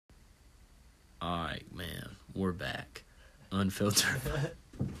All right, man. We're back. Unfiltered.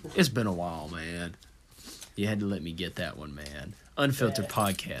 It's been a while, man. You had to let me get that one, man. Unfiltered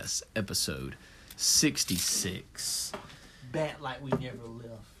Podcast, episode 66. Bet like we never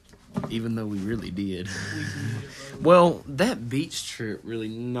left. Even though we really did. We did, bro. Well, that beach trip really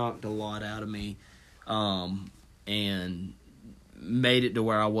knocked a lot out of me. And made it to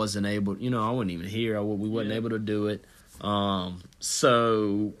where I wasn't able, I wasn't even here. We wasn't able to do it.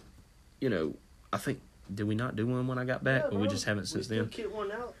 So, I think, did we not do one when I got back? Or we just haven't since then? We still kicked one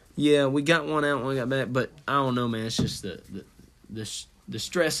out. Yeah, we got one out when we got back, but I don't know, man. It's just the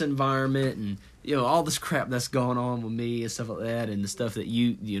stress environment and, all this crap that's going on with me and stuff like that, and the stuff that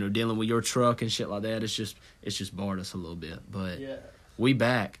you dealing with your truck and shit like that. It's just barred us a little bit, but we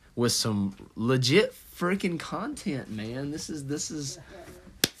back with some legit freaking content, man. This is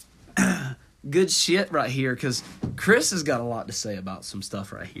good shit right here, because Chris has got a lot to say about some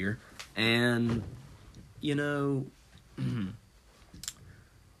stuff right here, and I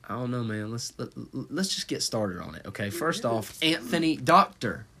don't know, man. Let's just get started on it, okay? First off,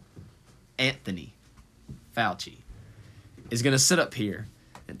 Dr. Anthony Fauci is going to sit up here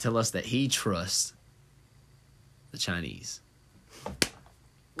and tell us that he trusts the Chinese.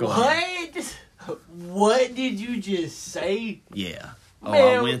 Go ahead. What did you just say? Yeah.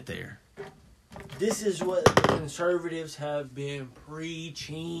 Man, I went there. This is what the conservatives have been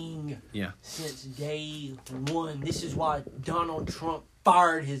preaching since day one. This is why Donald Trump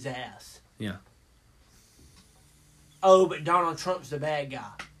fired his ass. Yeah. Oh, but Donald Trump's the bad guy.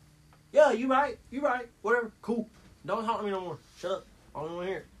 Yeah, you right. Whatever. Cool. Don't talk to me no more. Shut up. I don't want to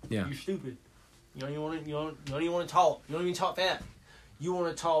hear it. Yeah. You're stupid. You don't even want to talk. You don't even talk fast. You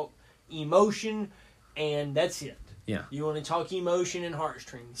want to talk emotion, and that's it. Yeah. You want to talk emotion and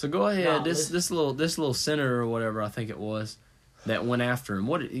heartstrings. So go ahead. This little senator or whatever I think it was that went after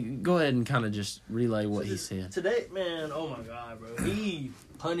him. Go ahead and kind of just relay what he said. Today, man, oh my God, bro. He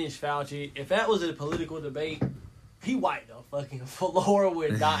punished Fauci. If that was a political debate, he wiped the fucking floor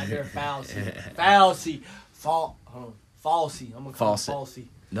with Dr. Fauci. Fauci. Fauci. I'm going to call him Fauci.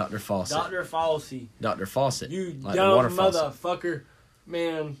 Dr. Faucett. Dr. Fauci. Dr. Faucett. You like dumb motherfucker.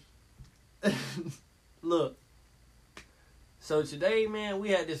 Man. Look. So today, man, we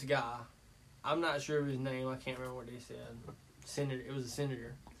had this guy. I'm not sure of his name. I can't remember what they said. Senator. It was a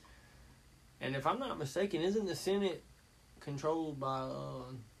senator. And if I'm not mistaken, isn't the Senate controlled by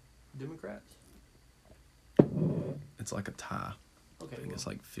Democrats? It's like a tie. Okay. I think it's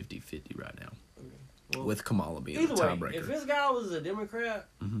like 50-50 right now. Okay. Well, with Kamala being the either way, tiebreaker. if this guy was a Democrat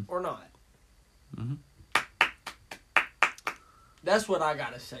or not, that's what I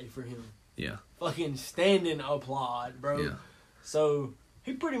gotta say for him. Yeah. Fucking standing applaud, bro. Yeah. So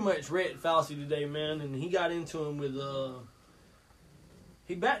he pretty much read Fauci today, man, and he got into him with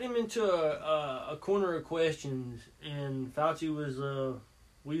he backed him into a corner of questions, and Fauci was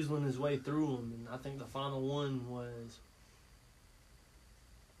weaseling his way through them, and I think the final one was,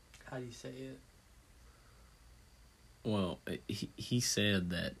 how do you say it? Well, he said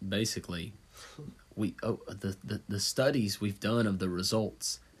that basically the studies we've done of the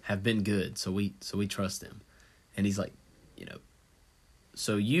results have been good, so we trust them. And he's like,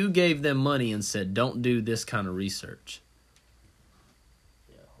 so you gave them money and said don't do this kind of research.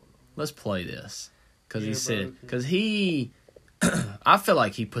 Yeah, hold on. Let's play this, because he I feel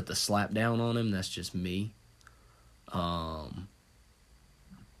like he put the slap down on him. That's just me. I'd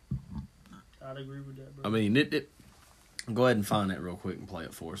agree with that, bro. I mean, go ahead and find that real quick and play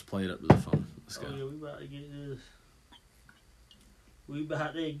it for us. Play it up to the phone. Let's go. Oh, yeah, we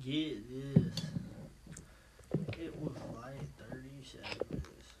about to get this. It was like 37 minutes.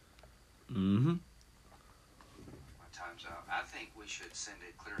 Mm-hmm. My time's up. I think we should send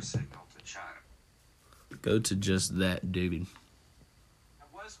a clear signal to China. Go to just that, dude. I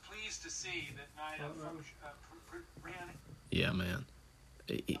was pleased to see that Nida ran. Yeah, man.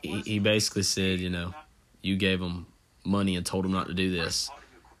 He basically said, you gave him money and told him not to do this,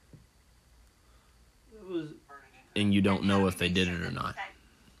 and you don't know if they did it or not.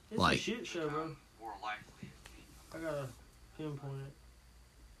 It's a shit show, bro. More likely. I gotta pinpoint it.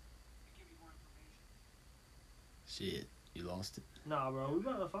 Shit, you lost it. Nah, bro, we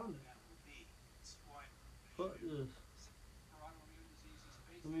about to find it. Fuck this.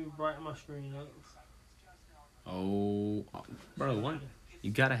 Let me brighten my screen up. Oh, bro, what?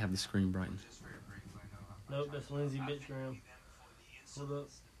 You gotta have the screen brightened. Nope, that's Lindsay Bitchgram. Hold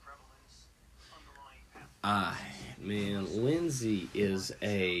up. Man, Lindsay is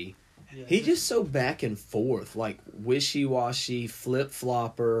Yeah. he's just so back and forth, like wishy-washy,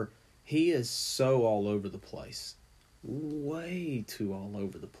 flip-flopper. He is so all over the place. way too all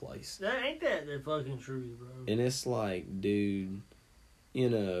over the place. That ain't that the fucking truth, bro. And it's like, dude, you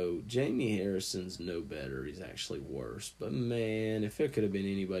know, Jamie Harrison's no better. He's actually worse. But, man, if it could have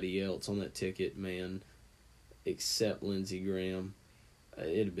been anybody else on that ticket, man, except Lindsey Graham,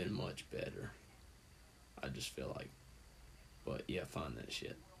 it'd have been much better. I just feel like. But, yeah, find that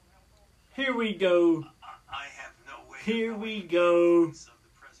shit. Here we go. I have no way. Here we go. Of the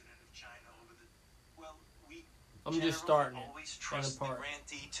president of China over the, well, we I'm just starting it. always trust the part.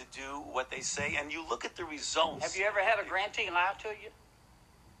 grantee to do what they say, and you look at the results. Have you ever had a grantee lie to you?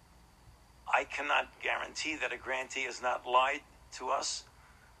 I cannot guarantee that a grantee has not lied to us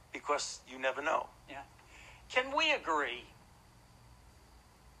because you never know. Yeah. Can we agree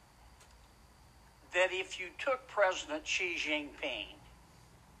that if you took President Xi Jinping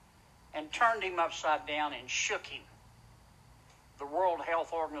and turned him upside down and shook him, the World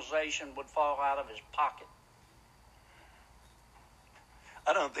Health Organization would fall out of his pocket?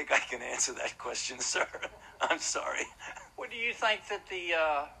 I don't think I can answer that question, sir. I'm sorry. Well, do you think that the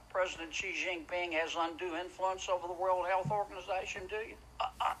President Xi Jinping has undue influence over the World Health Organization, do you?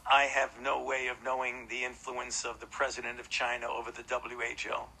 I have no way of knowing the influence of the president of China over the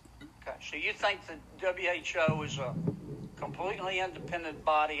WHO. Okay, so you think the WHO is a completely independent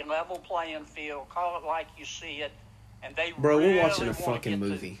body, level playing field, call it like you see it, and they Bro, really we're watching a want to fucking get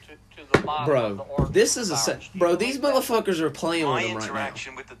movie. to the bottom of the Bro, origin this of is the a virus. Do you bro. think These that? motherfuckers are playing with My them right now.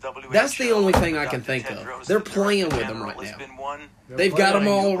 interaction with the WHO. That's the only thing I can Dr. think of. Tedros, They're the playing Director with them General, right has now. been one. They've got them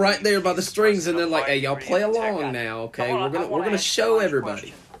playing. all right there by the strings, and they're like, "Hey, y'all play Check along out. now, okay? I We're wanna gonna ask show you one everybody."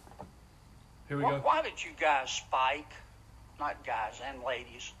 question. Here we go. Why did you guys spike, not guys and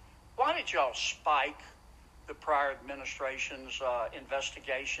ladies, why did y'all spike the prior administration's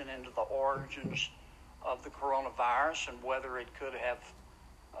investigation into the origins of the coronavirus and whether it could have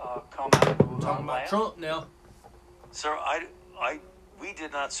come out of the Wuhan Talking about lab? Trump now. Sir, we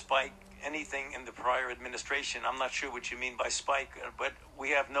did not spike anything in the prior administration. I'm not sure what you mean by spike, but we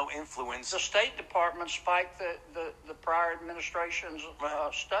have no influence. The State Department spiked the prior administration's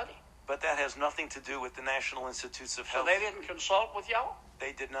study. But that has nothing to do with the National Institutes of So Health. they didn't consult with y'all?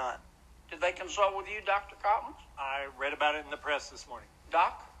 They did not. Did they consult with you, Dr. Collins? I read about it in the press this morning.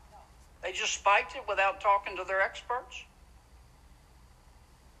 Doc? They just spiked it without talking to their experts?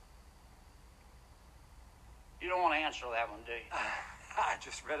 You don't want to answer that one, do you? I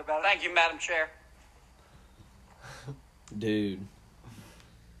just read about it. Thank you, Madam Chair. Dude,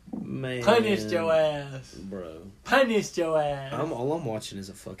 man, Punished your ass. bro. Punished your ass. All I'm watching is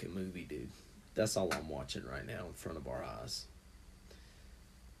a fucking movie, dude. That's all I'm watching right now in front of our eyes.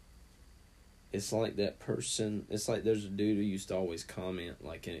 It's like that person. It's like there's a dude who used to always comment,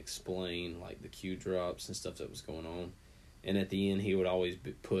 like, and explain, like, the Q drops and stuff that was going on. And at the end, he would always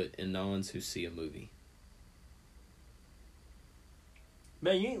put Anons who see a movie.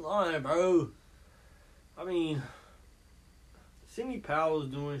 Man, you ain't lying, bro. I mean, Sidney Powell's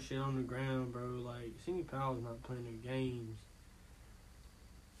doing shit on the ground, bro. Like, Sidney Powell's not playing no games.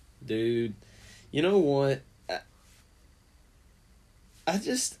 Dude, you know what? I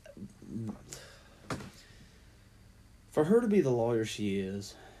just... For her to be the lawyer she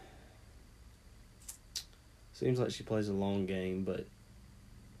is, seems like she plays a long game, but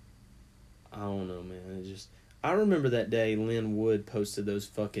I don't know, man. I remember that day Lynn Wood posted those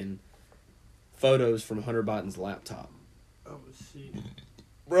fucking photos from Hunter Biden's laptop. Oh, shit.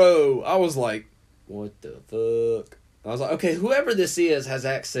 Bro, I was like, what the fuck? I was like, okay, whoever this is has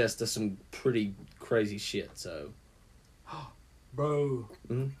access to some pretty crazy shit, so. Bro.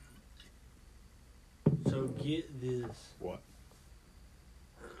 Mm-hmm. So get this. What?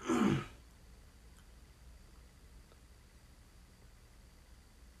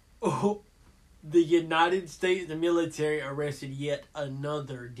 Oh, the United States military arrested yet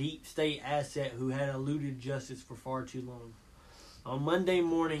another deep state asset who had eluded justice for far too long. On Monday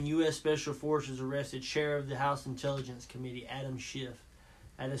morning, U.S. Special Forces arrested Chair of the House Intelligence Committee, Adam Schiff,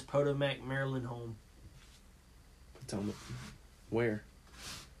 at his Potomac, Maryland home. Potomac. Where?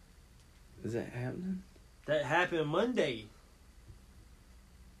 Is that happening? That happened Monday.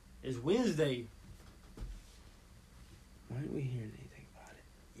 It's Wednesday. Why didn't we hear anything about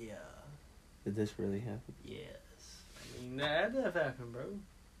it? Yeah. Did this really happen? Yes. I mean, that have happened, bro.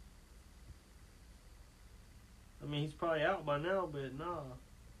 I mean, he's probably out by now, but nah.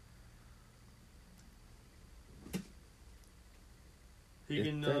 He If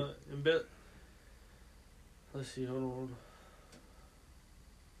can that- embed. Let's see, hold on.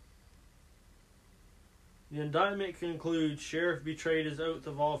 The indictment concludes Sheriff betrayed his oath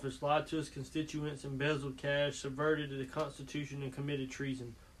of office, lied to his constituents, embezzled cash, subverted the Constitution, and committed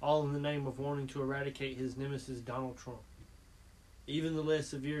treason. all in the name of wanting to eradicate his nemesis Donald Trump. Even the less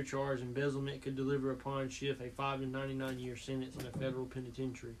severe charge, embezzlement, could deliver upon Schiff a 5 to 99-year sentence in a federal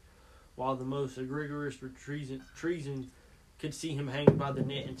penitentiary, while the most egregious for treason could see him hanged by the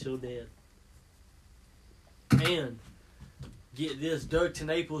neck until dead. And get this, Doug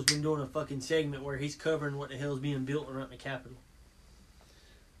TenNapel's been doing a fucking segment where he's covering what the hell's being built around the Capitol.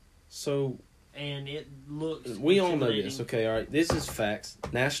 So, and it looks... We all know this, okay, all right. This is facts.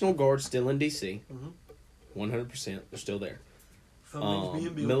 National Guard still in D.C. Mm-hmm. 100%. They're still there.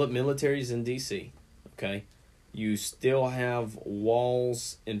 Being built. Military's in D.C., okay? You still have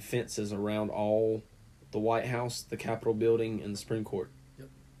walls and fences around all the White House, the Capitol building, and the Supreme Court. Yep.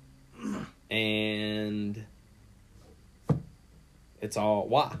 And it's all...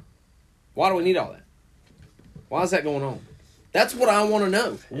 Why? Why do we need all that? Why is that going on? That's what I want to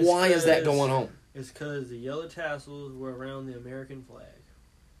know. Why is that going on? It's because the yellow tassels were around the American flag.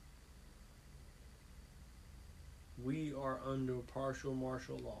 We are under partial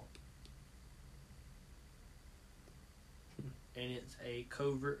martial law. And it's a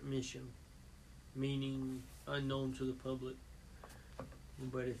covert mission, meaning unknown to the public.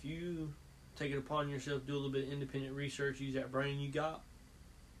 But if you take it upon yourself, do a little bit of independent research, use that brain you got,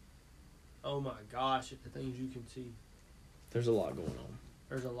 oh my gosh, at the things you can see. There's a lot going on.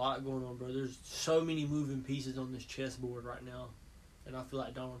 There's a lot going on, bro. There's so many moving pieces on this chessboard right now. And I feel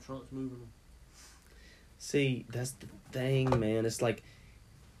like Donald Trump's moving them. See, that's the thing, man. It's like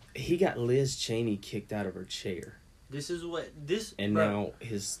he got Liz Cheney kicked out of her chair. This is what this and bro, now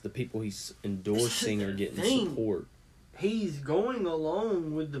the people he's endorsing are getting support. He's going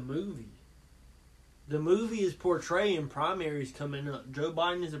along with the movie. The movie is portraying primaries coming up. Joe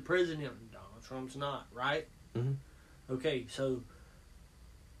Biden is the president. Donald Trump's not, right? Mm-hmm. Okay, so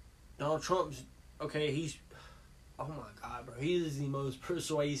Donald Trump's he's oh my god, bro. He is the most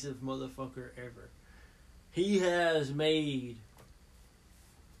persuasive motherfucker ever. He has made,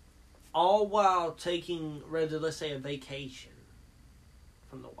 all while taking, let's say, a vacation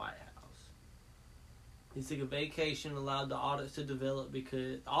from the White House. He took a vacation, allowed the audits to develop,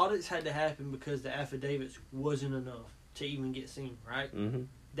 because audits had to happen because the affidavits wasn't enough to even get seen, right? Mm-hmm.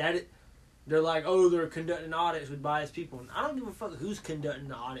 They're like, oh, they're conducting audits with biased people. And I don't give a fuck who's conducting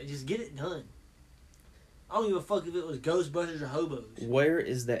the audit. Just get it done. I don't give a fuck if it was Ghostbusters or hobos. Where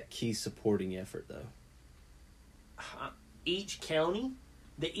is that key supporting effort, though? Each county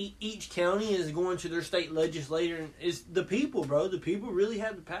is going to their state legislator, and it's the people, bro. The people really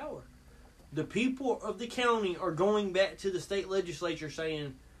have the power. The people of the county are going back to the state legislature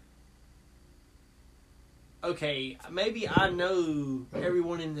saying, okay, maybe I know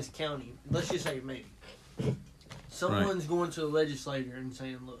everyone in this county. Let's just say maybe. Someone's going to the legislator and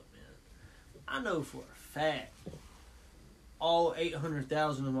saying, look, man, I know for a fact all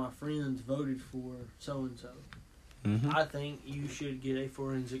 800,000 of my friends voted for so-and-so. Mm-hmm. I think you should get a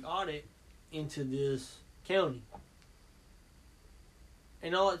forensic audit into this county.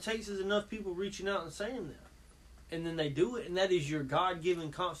 And all it takes is enough people reaching out and saying that. And then they do it, and that is your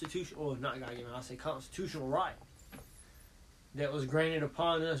God-given constitutional, not God-given, I say constitutional right that was granted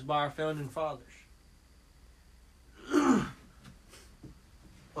upon us by our founding fathers.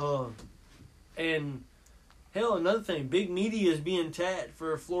 And hell, another thing, big media is being tagged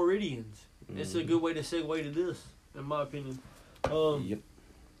for Floridians. It's a good way to segue to this, in my opinion. Yep.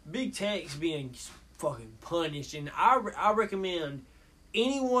 Big tech's being fucking punished, and I recommend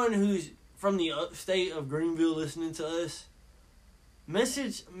anyone who's from the upstate of Greenville listening to us,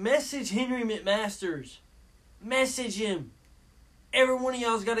 message Henry McMasters. Message him. Every one of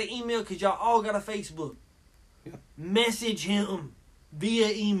y'all's got an email because y'all all got a Facebook. Yeah. Message him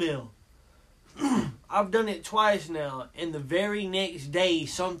via email. I've done it twice now, and the very next day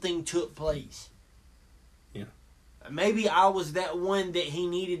something took place. Yeah. Maybe I was that one that he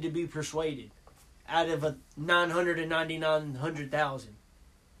needed to be persuaded out of a 999,000.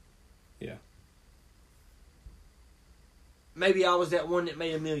 Yeah. Maybe I was that one that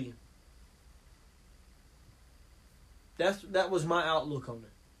made $1 million. That was my outlook on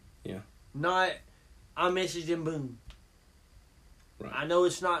it. Yeah. Not, I messaged him, boom. Right. I know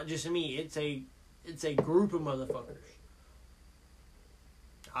it's not just me. It's a group of motherfuckers.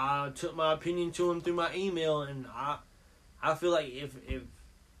 I took my opinion to him through my email, and I feel like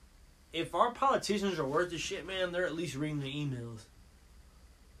if our politicians are worth the shit, man, they're at least reading the emails.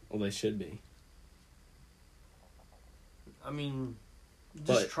 Well, they should be. I mean,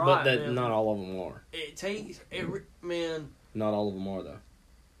 just try it, man. Not all of them are. It takes man. Not all of them are, though.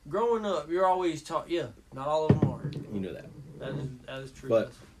 Growing up, you're always taught. Yeah, not all of them are. You know that. That is true.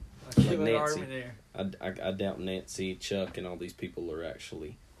 But I can't like make an Nancy, argument there. I doubt Nancy, Chuck, and all these people are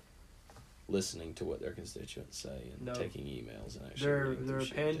actually listening to what their constituents say and No. taking emails and actually They're reading through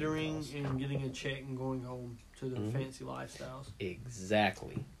shit that pandering costs. and getting a check and going home to their Mhm. fancy lifestyles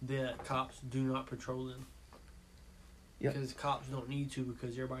Exactly. that cops do not patrol in. Yep. Because cops don't need to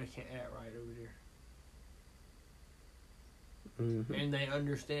because everybody can't act right over there. Mm-hmm. And they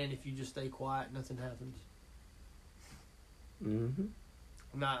understand if you just stay quiet, nothing happens. Mm-hmm.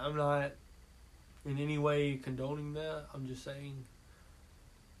 I'm not in any way condoning that. I'm just saying.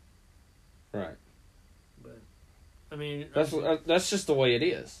 Right. But I mean, That's just the way it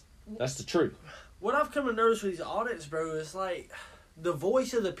is. That's the truth. what I've come to notice with these audits, bro, is like the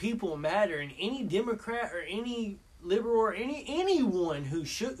voice of the people matter, and any Democrat or any liberal or anyone who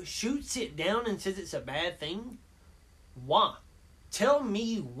shoots it down and says it's a bad thing, why? Tell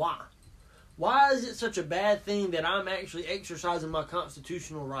me why. Why is it such a bad thing that I'm actually exercising my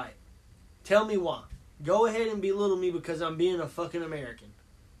constitutional right? Tell me why. Go ahead and belittle me because I'm being a fucking American.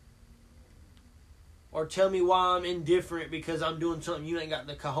 Or tell me why I'm indifferent because I'm doing something you ain't got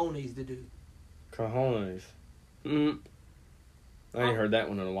the cojones to do. Cojones. I ain't heard that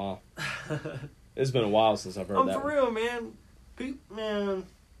one in a while. It's been a while since I've heard I'm that for one. real, man. Man,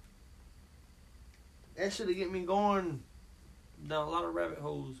 that should have get me going down a lot of rabbit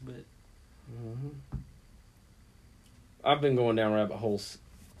holes, but Mm-hmm. I've been going down rabbit holes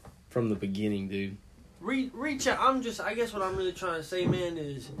from the beginning, dude. reach out. I guess what I'm really trying to say, man,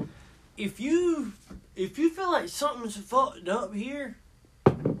 is if you feel like something's fucked up here,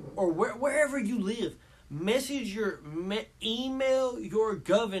 or wherever you live, email your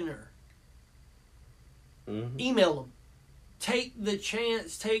governor. Mm-hmm. Email them. Take the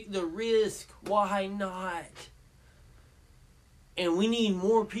chance, take the risk. Why not? And we need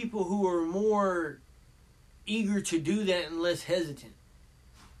more people who are more eager to do that and less hesitant.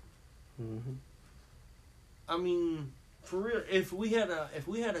 Mm-hmm. I mean, for real, if we had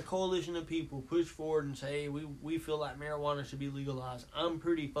a coalition of people push forward and say, hey, we feel like marijuana should be legalized, I'm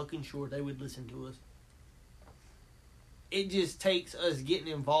pretty fucking sure they would listen to us. It just takes us getting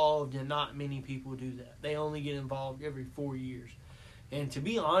involved, and not many people do that. They only get involved every 4 years. And to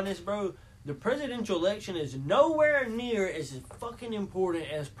be honest, bro, the presidential election is nowhere near as fucking important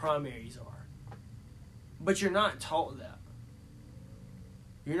as primaries are. But you're not taught that.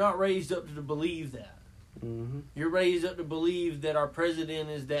 You're not raised up to believe that. Mm-hmm. You're raised up to believe that our president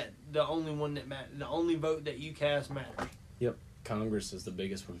is that the only one that matters. The only vote that you cast matters. Yep. Congress is the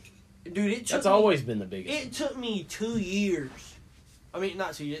biggest one. Dude, That's always been the biggest It took me 2 years. I mean,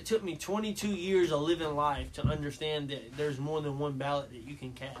 not 2 years. It took me 22 years of living life to understand that there's more than one ballot that you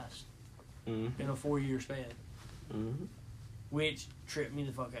can cast one. in a 4-year span. Mm-hmm. Which tripped me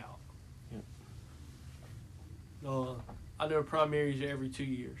the fuck out. Yep. I know primaries are every 2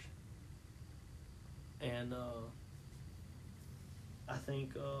 years. And I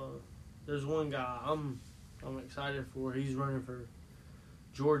think there's one guy I'm excited for. He's running for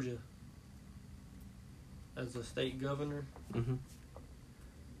Georgia as the state governor. Mm-hmm.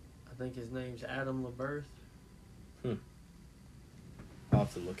 I think his name's Adam LaBerth. I'll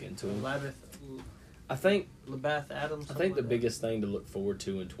have to look into it. Labath Adams. I think the like biggest thing to look forward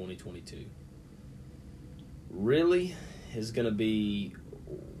to in 2022 really is going to be,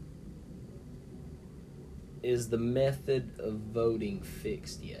 is the method of voting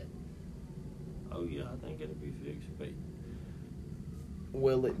fixed yet? that. Oh yeah, I think it'll be fixed. But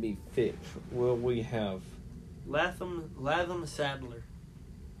Will it be fixed? Will we have... Latham Sadler.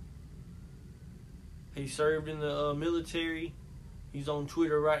 He served in the military. He's on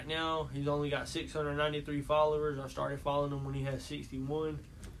Twitter right now. He's only got 693 followers. I started following him when he had 61.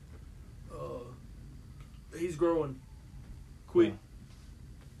 He's growing quick.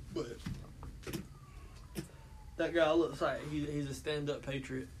 But that guy looks like he's a stand-up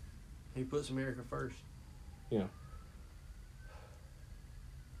patriot. He puts America first. Yeah.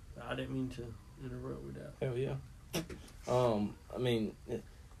 I didn't mean to interrupt with that. Hell yeah. I mean,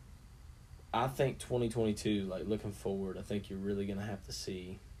 I think 2022, like looking forward, I think you're really going to have to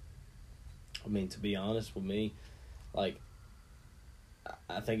see, I mean, to be honest with me, like,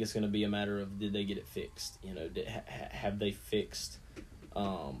 I think it's going to be a matter of, did they get it fixed? You know, have they fixed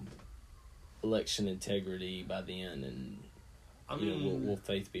election integrity by then? And, will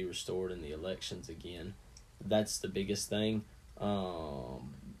faith be restored in the elections again? That's the biggest thing.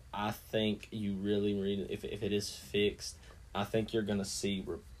 I think you really, if it is fixed, I think you're going to see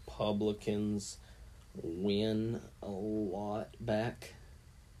Republicans win a lot back.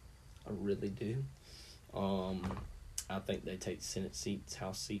 I really do. I think they take Senate seats,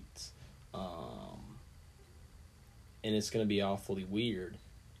 House seats. And it's going to be awfully weird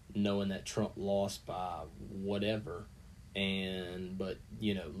knowing that Trump lost by whatever But,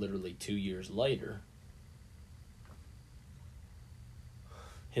 you know, literally 2 years later,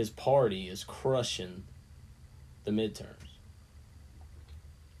 his party is crushing the midterms.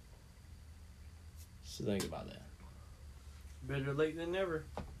 So think about that. Better late than never.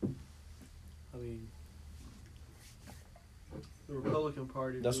 I mean, the Republican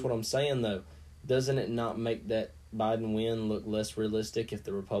Party. That's what I'm saying, though. Doesn't it not make that Biden win look less realistic if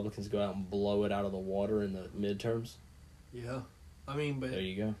the Republicans go out and blow it out of the water in the midterms? Yeah. I mean, but There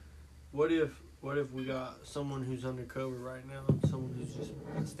you go. what if we got someone who's undercover right now, someone who's just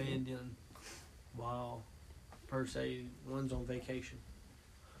stand-in while, per se, one's on vacation.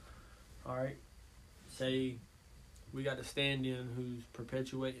 All right? Say we got a stand-in who's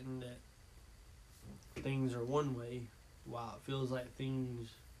perpetuating that things are one way while it feels like things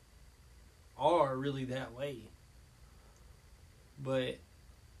are really that way. But,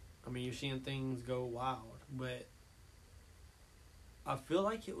 I mean, you're seeing things go wild, but I feel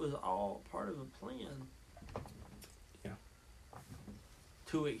like it was all part of a plan. Yeah.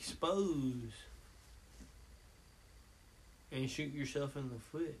 To expose and shoot yourself in the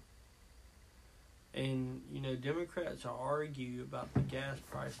foot. And, you know, Democrats will argue about the gas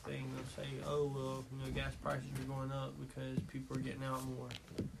price thing. They'll say, oh, well, you know, gas prices are going up because people are getting out more.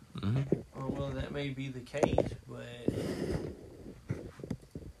 Mm-hmm. Or, well, that may be the case, but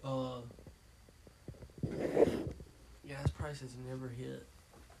gas prices never hit.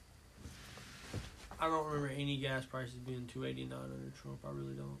 I don't remember any gas prices being $2.89 under Trump. I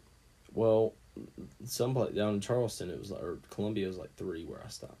really don't. Well, someplace down in Charleston, it was like, or Columbia, it was like 3 where I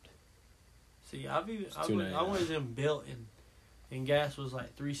stopped. See, I $2.99. was in Belton, and gas was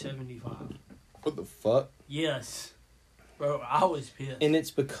like $3.75. What the fuck? Yes, bro, I was pissed. And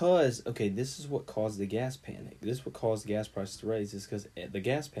it's because, okay, this is what caused the gas panic. This is what caused the gas prices to raise. Is because the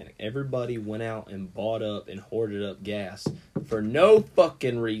gas panic. Everybody went out and bought up and hoarded up gas for no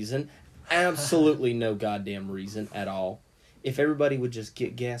fucking reason. Absolutely no goddamn reason at all. If everybody would just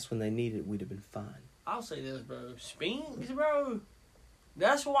get gas when they need it, we'd have been fine. I'll say this, bro. Spinks, bro.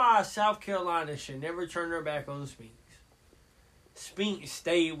 That's why South Carolina should never turn their back on Spinks. Spinks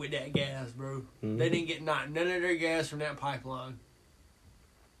stayed with that gas, bro. Mm-hmm. They didn't get none of their gas from that pipeline.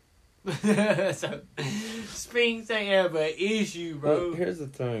 So, Spinks ain't have an issue, bro. Well, here's the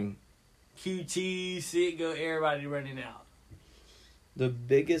thing. QT, Citgo, everybody running out. The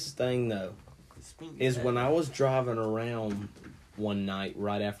biggest thing, though, Spinks is had- when I was driving around one night,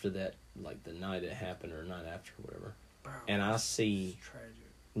 right after that, like the night it happened or night after, whatever, bro, and I see it's tragic.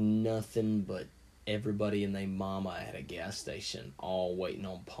 nothing but everybody and their mama at a gas station, all waiting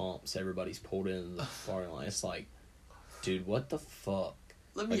on pumps. Everybody's pulled into the parking lot. It's like, dude, what the fuck?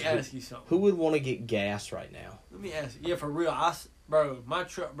 Let me Like, ask you something. Who would want to get gas right now? Let me ask you. Yeah, for real. Bro, my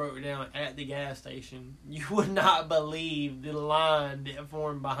truck broke down at the gas station. You would not believe the line that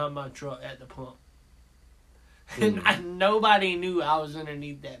formed behind my truck at the pump. And nobody knew I was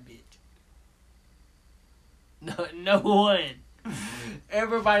underneath that bitch. No one.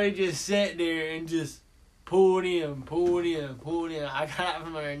 Everybody just sat there and just pulled in. I got out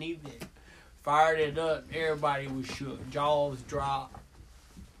from underneath it. Fired it up. Everybody was shook. Jaws dropped.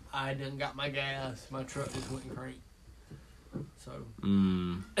 I done got my gas. My truck just went crank. So,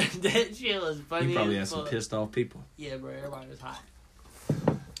 that shit was funny. You probably had as some fuck. pissed off people. Yeah, bro. Everybody was hot.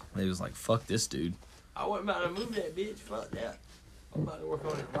 They was like, fuck this dude. I wasn't about to move that bitch. Fuck that. I'm about to work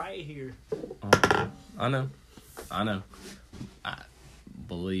on it right here. I know.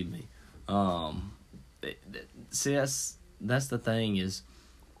 Believe me. See, that's the thing is,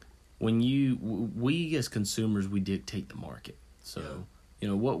 when we as consumers, we dictate the market. So, you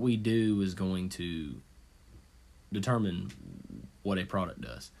know, what we do is going to determine what a product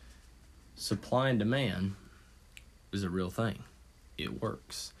does. Supply and demand is a real thing. It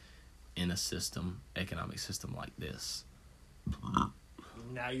works in a economic system like this.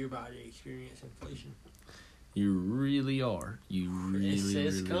 Now you're about to experience inflation. You really are. You really,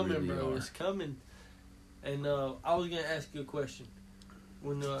 It's coming, really bro. are. It's coming. And I was gonna ask you a question.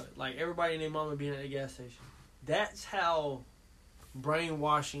 When like everybody and their mama being at the gas station, that's how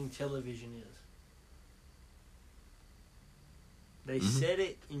brainwashing television is. They said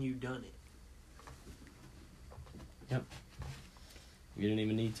it and you done it. Yep. You didn't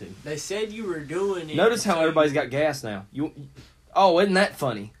even need to. They said you were doing it. Notice how so everybody's got gas now. Oh, isn't that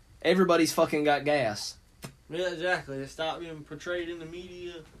funny? Everybody's fucking got gas. Yeah, exactly. They stopped being portrayed in the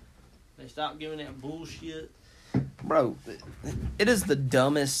media. They stopped giving that bullshit. Bro, it is the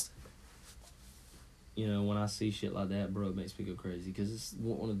dumbest. You know, when I see shit like that, bro, it makes me go crazy. Because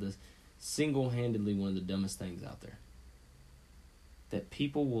it's single-handedly one of the dumbest things out there. That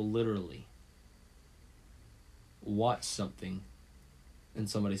people will literally watch something and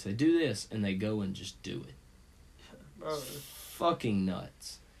somebody say, do this, and they go and just do it. Bro, Fucking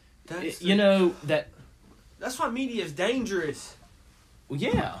nuts. that's You know, that, that's why media is dangerous. well,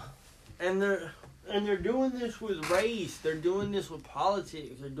 yeah. And they're doing this with race. They're doing this with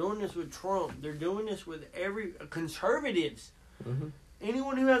politics. They're doing this with Trump. They're doing this with conservatives. Mm-hmm.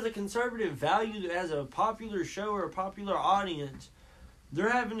 Anyone who has a conservative value that has a popular show or a popular audience, they're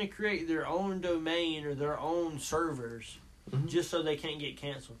having to create their own domain or their own servers Mhm. just so they can't get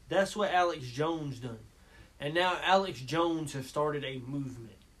canceled. That's what Alex Jones done. And now Alex Jones has started a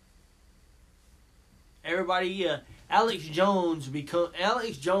movement. Everybody, Alex Jones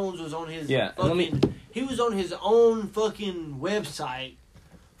was on his Yeah, and let me- he was on his own fucking website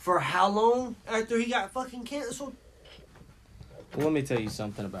for how long after he got fucking canceled? Well, let me tell you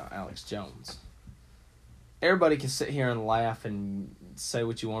something about Alex Jones. Everybody can sit here and laugh and say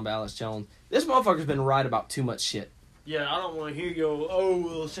what you want about Alex Jones. This motherfucker's been right about too much shit. Yeah, I don't want to hear you go, oh,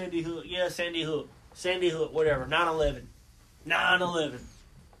 well, Sandy Hook. Yeah, Sandy Hook. Sandy Hook, whatever. 9/11. 9/11.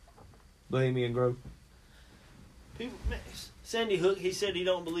 Bohemian Grove. People, man, Sandy Hook, he said he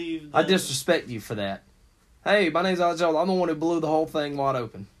don't believe... I disrespect you for that. Hey, my name's Alex Jones. I'm the one who blew the whole thing wide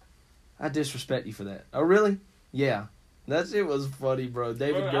open. I disrespect you for that. Oh, really? Yeah. That shit was funny, bro.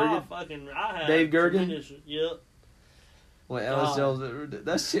 David Gergen. I had Dave Gergen? tremendous- Yep. When Alex Jones,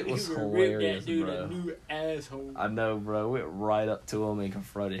 that shit was You would hilarious, rip that dude bro. a new asshole. I know, bro. Went right up to him and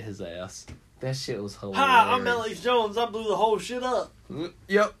confronted his ass. That shit was hilarious. Hi, I'm Alex Jones. I blew the whole shit up.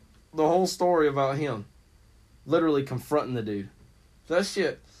 Yep. The whole story about him. Literally confronting the dude. That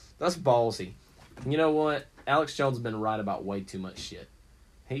shit, that's ballsy. You know what? Alex Jones has been right about way too much shit.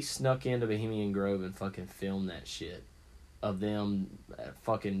 He snuck into Bohemian Grove and fucking filmed that shit. Of them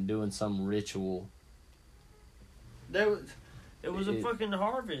fucking doing some ritual. It was a fucking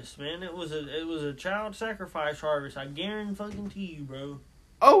harvest, man. It was a child sacrifice harvest. I guarantee you, bro.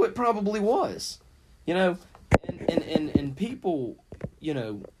 Oh, it probably was. You know, and people, you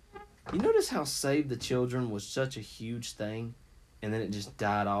know, you notice how Save the Children was such a huge thing, and then it just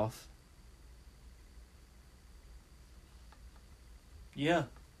died off? Yeah.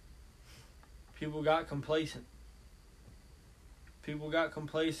 People got complacent. People got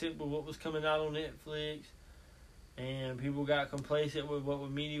complacent with what was coming out on Netflix, and people got complacent with what the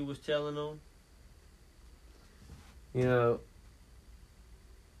media was telling them. You know,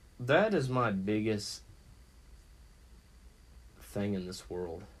 that is my biggest thing in this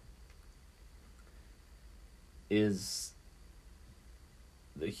world, is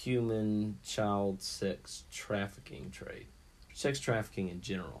the human child sex trafficking trade. Sex trafficking in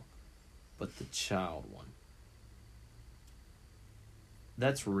general, but the child one.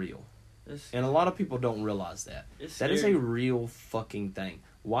 That's real. And a lot of people don't realize that. That is a real fucking thing.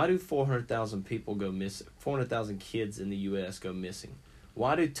 Why do 400,000 people go missing? 400,000 kids in the U.S. go missing.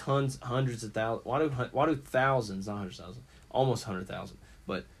 Why do hundreds of thousands, why do thousands, not hundreds of thousands, almost 100,000,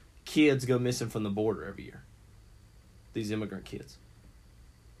 but kids go missing from the border every year? These immigrant kids.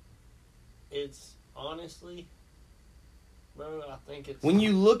 It's honestly, bro, I think it's... When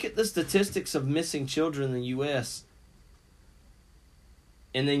you look at the statistics of missing children in the U.S.,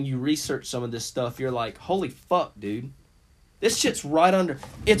 and then you research some of this stuff, you're like, holy fuck, dude. This shit's right under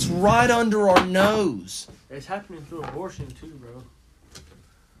our nose. It's happening through abortion too, bro.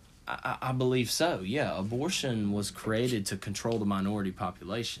 I believe so, yeah. Abortion was created to control the minority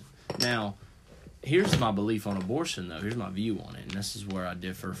population. Now, here's my belief on abortion, though. Here's my view on it, and this is where I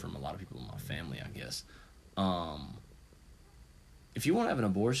differ from a lot of people in my family, I guess. If you want to have an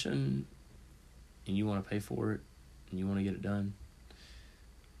abortion, and you want to pay for it, and you want to get it done,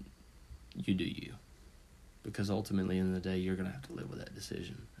 you do you. Because ultimately, in the day, you're going to have to live with that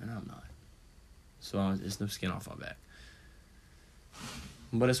decision. And I'm not. So it's no skin off my back.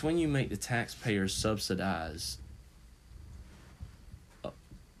 But it's when you make the taxpayers subsidize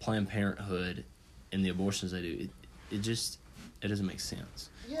Planned Parenthood and the abortions they do, it doesn't make sense.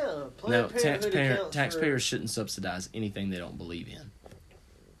 Yeah, Now, Planned Parenthood taxpayers shouldn't subsidize anything they don't believe in.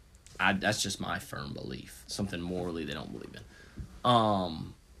 That's just my firm belief. Something morally they don't believe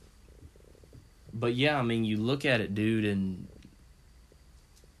in. But yeah, I mean, you look at it, dude, and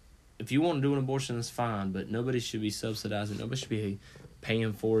if you want to do an abortion, that's fine, but nobody should be subsidizing. Nobody should be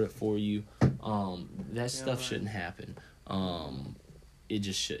paying for it for you. That stuff shouldn't happen. It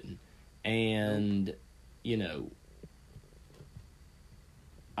just shouldn't. And, you know,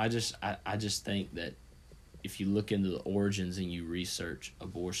 I just think that if you look into the origins and you research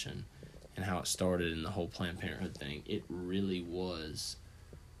abortion and how it started and the whole Planned Parenthood thing, it really was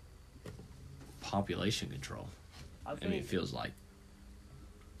population control. I mean, it feels like.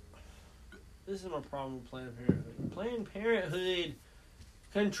 This is my problem with Planned Parenthood. Planned Parenthood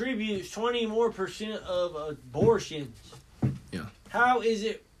contributes 20% more of abortions. Yeah. How is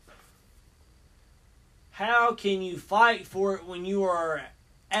it? How can you fight for it when you are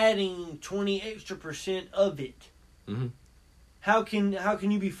adding 20% extra of it? Mm-hmm. How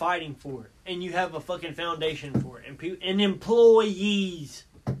can you be fighting for it and you have a fucking foundation for it and employees?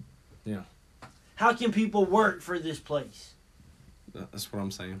 Yeah. How can people work for this place? That's what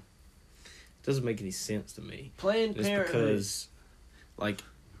I'm saying. It doesn't make any sense to me. Planned Just Parenthood. because, like,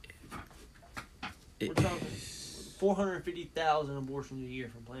 We're talking 450,000 abortions a year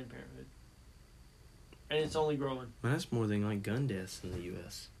from Planned Parenthood. And it's only growing. man, that's more than like gun deaths in the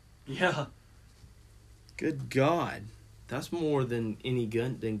U.S. Yeah. Good God, that's more than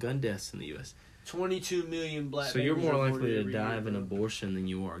gun deaths in the U.S. 22 million black So you're babies more aborted likely to every die year, of an bro. abortion than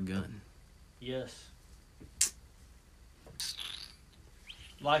you are a gun. Yes.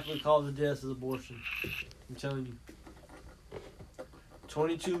 Likely cause of death is abortion. I'm telling you.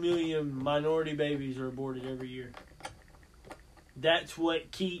 22 million minority babies are aborted every year. That's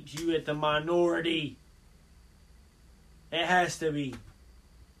what keeps you at the minority. It has to be.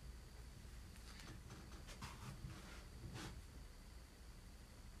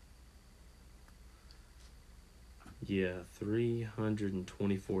 Yeah,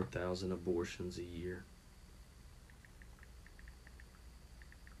 324,000 abortions a year.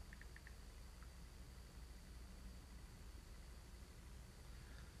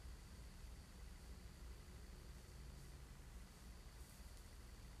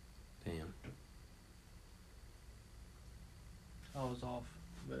 Damn. I was off,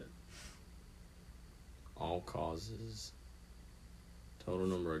 but All causes. Total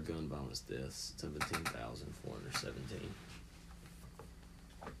number of gun violence deaths, 17,417.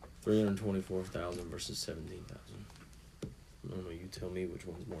 324,000 versus 17,000. I don't know, you tell me which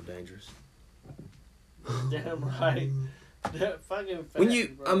one's more dangerous. damn right. That fucking fact, When you,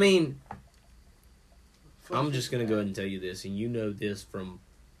 bro. I mean, I'm Fucking just going to go fact. ahead and tell you this, and you know this from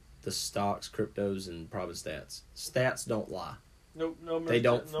the stocks, cryptos, and private stats. Stats don't lie. Nope,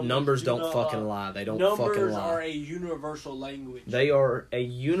 Numbers do don't not fucking lie. They don't Numbers fucking lie. are a universal language. They are a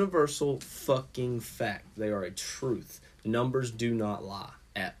universal fucking fact. They are a truth. Numbers do not lie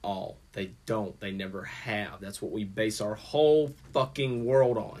at all. They don't. They never have. That's what we base our whole fucking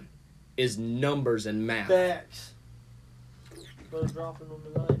world on, is numbers and math. Facts. Bro's dropping on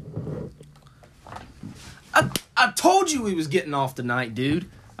the night. I told you we was getting off tonight, dude.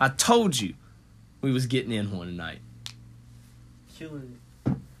 I told you we was getting in one tonight. Killing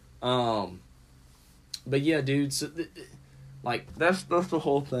it. But yeah, dude. So, like that's the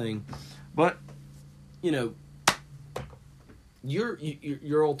whole thing. But you know, you're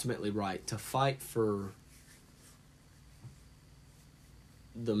ultimately right to fight for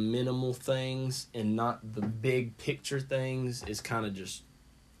the minimal things and not the big picture things is kind of just.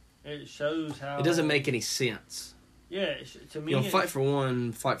 It shows how It doesn't make any sense. Yeah, to me, You know, fight for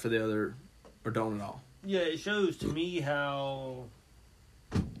one, fight for the other, or don't at all. Yeah, it shows to me how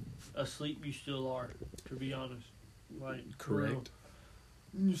asleep you still are. To be honest, like for real. Correct.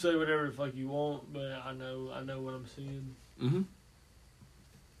 You say whatever the fuck you want, but I know what I'm seeing. Mm-hmm.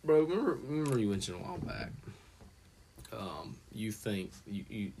 Bro, remember you mentioned a while back. You think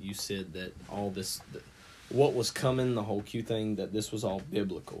you said that all this, what was coming, the whole Q thing, that this was all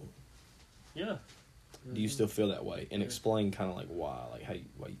biblical. Yeah. Do you still feel that way? And explain kind of like why, like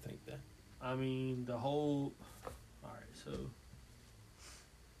why you think that. I mean, the whole. All right, so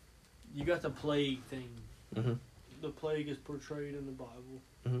you got the plague thing. Mm-hmm. The plague is portrayed in the Bible.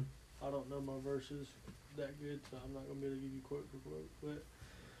 Mhm. I don't know my verses that good, so I'm not gonna be able to give you quote for quote. But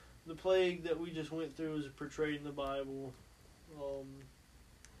the plague that we just went through is portrayed in the Bible.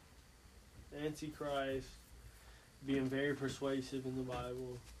 Antichrist being very persuasive in the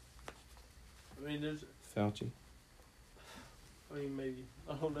Bible. I mean, Fauci. maybe.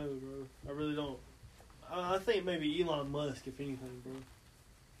 I don't know, bro. I really don't. I think maybe Elon Musk, if anything, bro.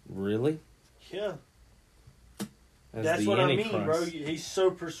 Really? Yeah. As That's the what Antichrist. I mean, bro. He's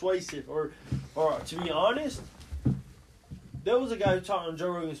so persuasive. Or to be honest, there was a guy who talked on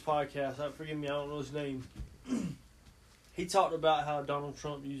Joe Rogan's podcast. Forgive me, I don't know his name. He talked about how Donald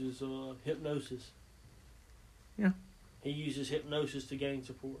Trump uses hypnosis. Yeah. He uses hypnosis to gain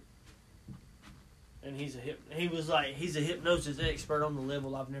support. And he's a hypnosis expert on the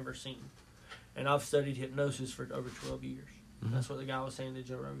level I've never seen. And I've studied hypnosis for over 12 years. Mhm. That's what the guy was saying to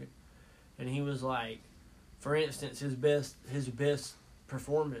Joe Rogan. And he was like, for instance, his best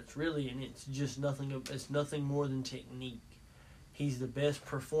performance, really, and it's nothing more than technique. He's the best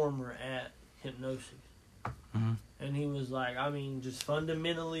performer at hypnosis. Mhm. And he was like, I mean, just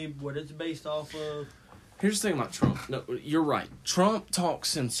fundamentally what it's based off of. Here's the thing about Trump. No, you're right. Trump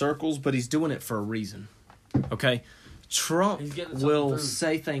talks in circles, but he's doing it for a reason. Okay? Trump He's getting something will through.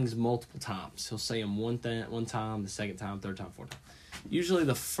 say things multiple times. He'll say them one time, the second time, third time, fourth time. Usually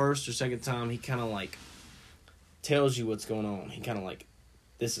the first or second time, he kind of like tells you what's going on. He kind of like,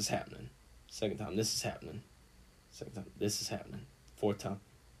 this is happening. Second time, this is happening. Second time, this is happening. Fourth time,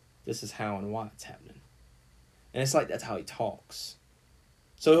 this is how and why it's happening. And it's like that's how he talks.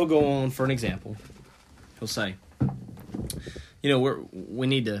 So he'll go on, for an example. He'll say, you know, we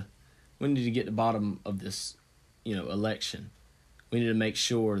need to get to the bottom of this, you know, election. We need to make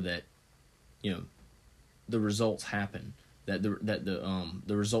sure that, you know, the results happen, that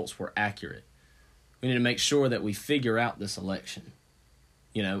the results were accurate. We need to make sure that we figure out this election,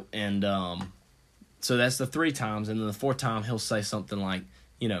 you know, and so that's the 3 times, and then the 4th time he'll say something like,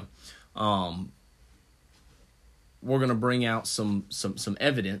 you know, we're gonna bring out some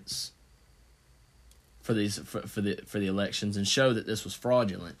evidence for these for the elections and show that this was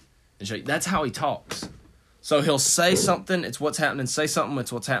fraudulent, and show that's how he talks. So he'll say something, it's what's happening. Say something,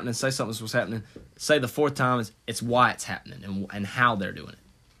 it's what's happening. Say something, it's what's happening. Say the 4th time, it's why it's happening and how they're doing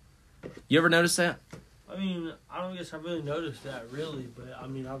it. You ever notice that? I mean, I don't guess I really noticed that, really. But, I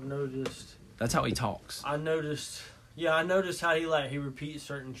mean, I've noticed... That's how he talks. I noticed how he repeats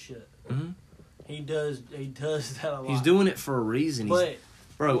certain shit. Mm-hmm. He does that a lot. He's doing it for a reason. But...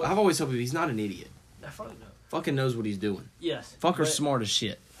 Bro, I've always told people he's not an idiot. I fucking know. Fucking knows what he's doing. Yes. Fucker's smart as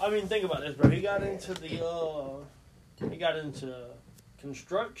shit. I mean, think about this, bro. He got into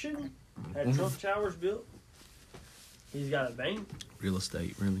construction, had Trump Towers built. He's got a bank. Real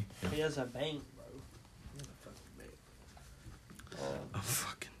estate, really. Yeah. He has a bank, bro. He has a fucking bank. A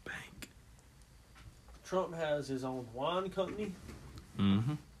fucking bank. Trump has his own wine company.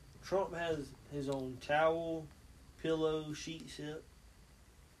 Mm-hmm. Trump has his own towel, pillow, sheet set.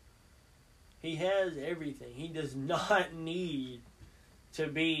 He has everything. He does not need to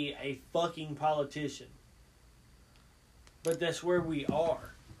be a fucking politician. But that's where we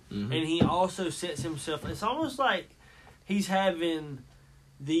are. Mm-hmm. And he also sets himself... It's almost like he's having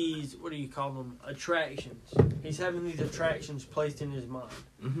these... What do you call them? Attractions. He's having these attractions placed in his mind.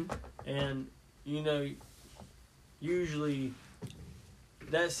 Mm-hmm. And, you know, usually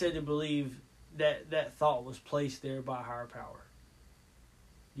that's said to believe that thought was placed there by higher power.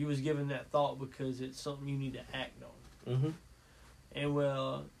 You was given that thought because it's something you need to act on. Mm-hmm. And,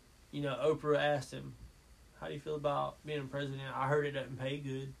 well, you know, Oprah asked him, how do you feel about being a president? I heard it doesn't pay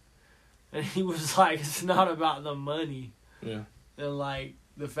good. And he was like, it's not about the money. Yeah. And, like,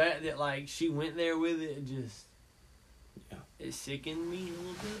 the fact that, like, she went there with it, Yeah. it sickened me a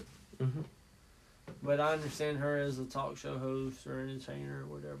little bit. Mm-hmm. But I understand her as a talk show host or entertainer or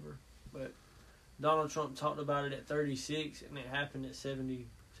whatever. But Donald Trump talked about it at 36, and it happened at 70,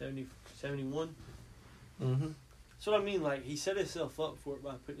 71. Mm-hmm. So I mean, like, he set himself up for it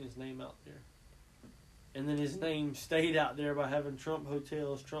by putting his name out there. And then his name stayed out there by having Trump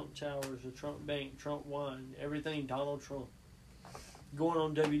hotels, Trump towers, a Trump bank, Trump wine, everything Donald Trump. Going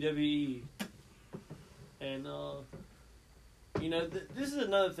on WWE. And, you know, this is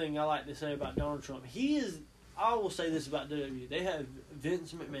another thing I like to say about Donald Trump. I will say this about WWE. They have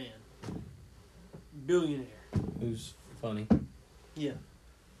Vince McMahon. Billionaire. Who's funny. Yeah.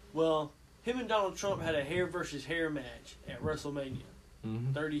 Well, him and Donald Trump had a hair versus hair match at WrestleMania.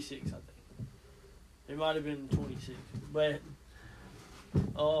 Mm-hmm. 36, I think. It might have been 26. But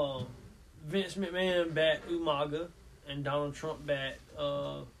Vince McMahon bat Umaga and Donald Trump bat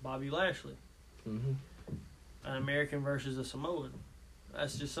Bobby Lashley. Mm-hmm. An American versus a Samoan.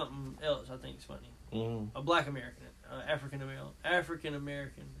 That's just something else I think is funny. Mm-hmm. A black American. African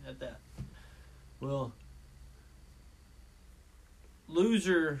American at that. Well,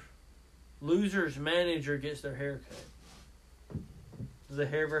 loser's manager gets their hair cut. The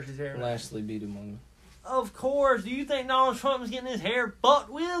hair versus hair. Lashley beat him on. Of course. Do you think Donald Trump is getting his hair fucked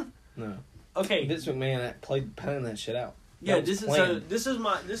with? No. Okay. Vince McMahon planned that shit out. Yeah, that this is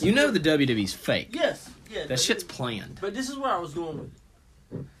my. You know the WWE's fake. Yes. Yeah. That shit's planned. But this is where I was going with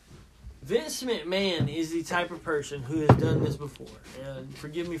it. Vince McMahon is the type of person who has done this before. And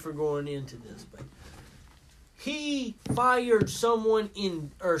forgive me for going into this, but he fired someone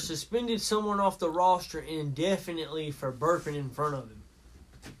or suspended someone off the roster indefinitely for burping in front of him.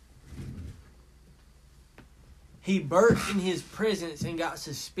 He burped in his presence and got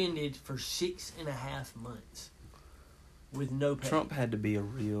suspended for 6.5 months with no pay. Trump had to be a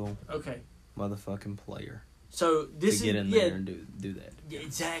real motherfucking player. So this to get in there and do that. Yeah,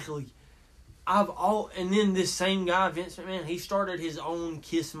 exactly. And then this same guy, Vince McMahon, he started his own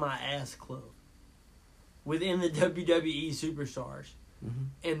Kiss My Ass club. within the WWE superstars Mhm.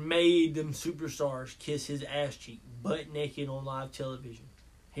 and made them superstars kiss his ass cheek butt naked on live television.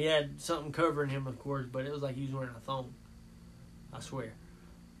 He had something covering him, of course, but it was like he was wearing a thong. I swear.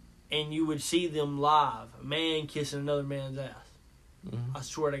 And you would see them live, a man kissing another man's ass. Mhm. I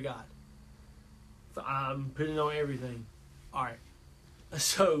swear to God. I'm putting on everything. Alright.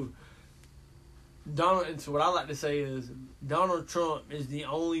 So, what I like to say is, Donald Trump is the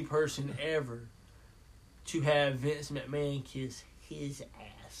only person ever to have Vince McMahon kiss his ass.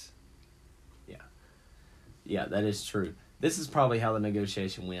 Yeah, that is true. This is probably how the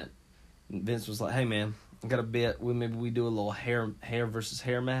negotiation went. Vince was like, "Hey man, I got a bet. Maybe we do a little hair versus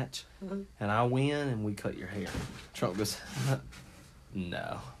hair match, Mhm. and I win, and we cut your hair." Trump goes,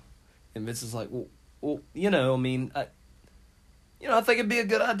 "No," and Vince is like, "Well, you know, I mean, I think it'd be a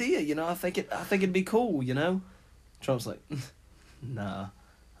good idea. You know, I think it'd be cool. You know." Trump's like, "Nah,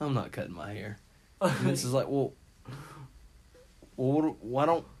 I'm not cutting my hair." And Vince is like, "Well, why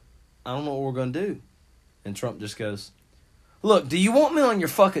don't I don't know what we're gonna do?" And Trump just goes, "Look, do you want me on your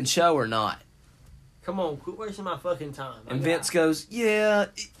fucking show or not?" Come on, quit wasting my fucking time. And Vince goes, "Yeah,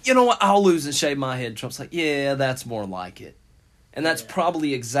 you know what? I'll lose and shave my head." Trump's like, "Yeah, that's more like it." And that's Yeah.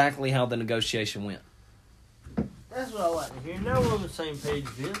 probably exactly how the negotiation went. That's what I like to hear. Now we're on the same page,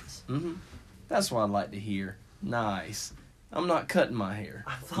 Vince. Mm-hmm. That's what I'd like to hear. Nice. I'm not cutting my hair.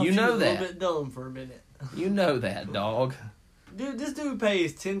 I thought You know were a that. little bit dumb for a minute. You know that, dog. Dude, this dude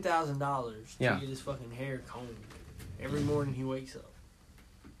pays $10,000 to Yeah. get his fucking hair combed every morning he wakes up.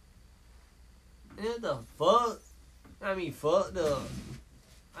 What the fuck? I mean, fucked up.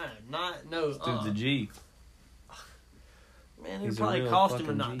 I am not, no. Dude's a G. Man, it He's a probably real cost him to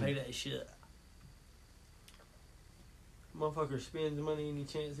fucking not G. pay that shit. Motherfucker spends money any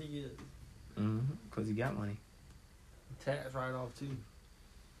chance he gets. Because he got money. Tax write off too.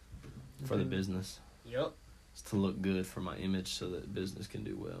 For the business. Yep. It's to look good for my image so that business can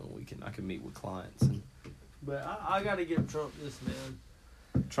do well. I can meet with clients. And But I gotta give Trump this,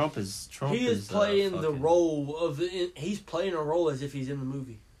 man. Trump is He is playing the fucking- role of he's playing a role as if he's in the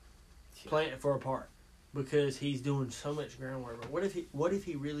movie, playing it for a part, because he's doing so much groundwork. But what if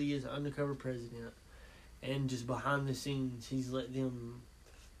he really is an undercover president, and just behind the scenes he's let them,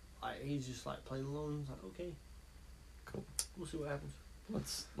 like he's just like playing along. He's like, okay, Cool. we'll see what happens.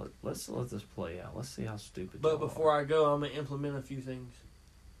 Let's let this play out. Let's see how stupid. But before I go, I'm gonna implement a few things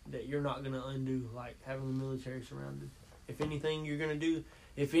that you're not gonna undo, like having the military surrounded. If anything's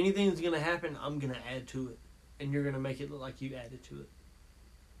gonna happen, I'm gonna add to it, and you're gonna make it look like you added to it.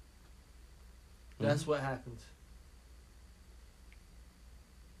 That's what happens.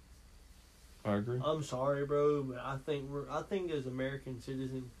 I agree. I'm sorry, bro, but I think as American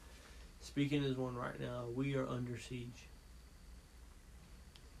citizens, speaking as one right now, we are under siege.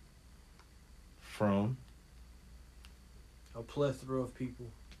 From A plethora of people.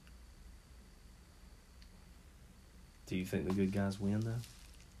 do you think the good guys win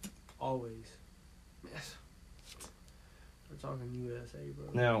though? Always. Yes. We're talking USA, bro.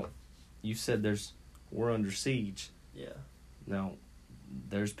 Now, you said we're under siege. Yeah. Now,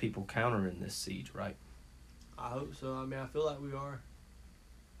 there's people countering this siege, right? I hope so. I mean, I feel like we are.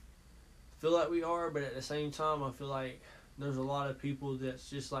 But at the same time, I feel like there's a lot of people that's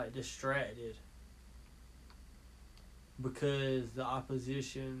just like distracted because the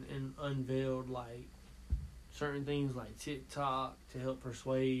opposition unveiled like certain things like TikTok to help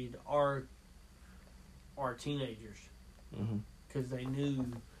persuade our teenagers, Mm-hmm. because they knew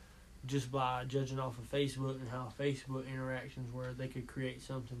just by judging off of Facebook and how Facebook interactions were, they could create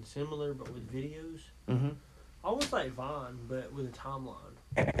something similar but with videos. Mm-hmm. Almost like Vine, but with a timeline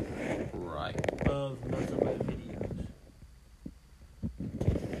Right. of nothing but videos.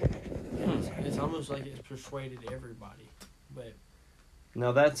 It's almost like it's persuaded everybody. But,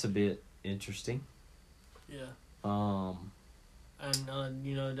 Now that's a bit interesting. yeah. Um, And,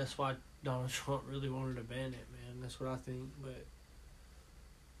 that's why Donald Trump really wanted to ban it, man. That's what I think. But,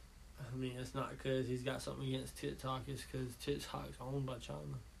 I mean, it's not because he's got something against TikTok. It's because TikTok's owned by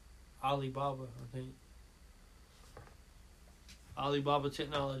China. Alibaba, I think. Alibaba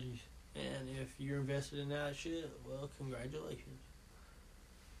Technologies. And if you're invested in that shit, well, congratulations.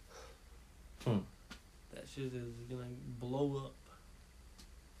 That shit is going to blow up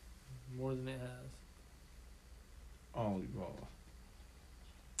more than it has. Alibaba.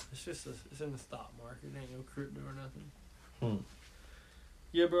 It's in the stock market. It ain't no crypto or nothing. Hmm.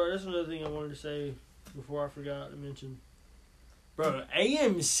 Yeah, bro, that's another thing I wanted to say before I forgot to mention. Bro,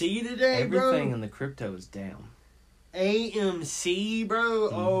 AMC today, Everything bro. in the crypto is down. AMC, bro.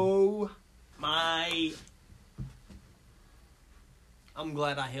 Oh, my. I'm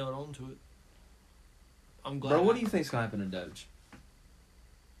glad I held on to it. I'm glad. Bro, what do you think's gonna happen to Doge?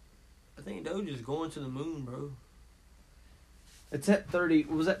 I think Doge is going to the moon, bro. It's at 30. It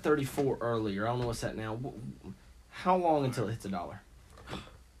was at 34 earlier. I don't know what's that now. How long until it hits $1?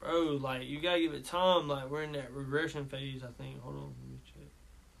 Bro, like, you gotta give it time. Like, we're in that regression phase, I think. Hold on, let me check.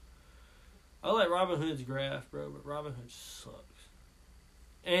 I like Robinhood's graph, bro, but Robinhood sucks.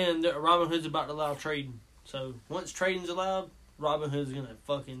 And Robinhood's about to allow trading. So, once trading's allowed, Robinhood's gonna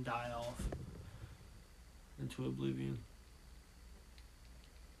fucking die off into oblivion.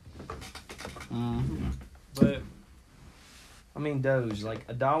 Mm-hmm. But I mean, Doge, like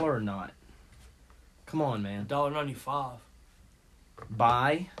 $1 or not? Come on, man. $1.95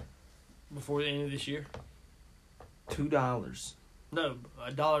 Buy before the end of this year. $2. No,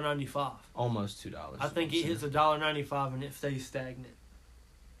 $1.95. Almost $2. I think it hits $1.95 and it stays stagnant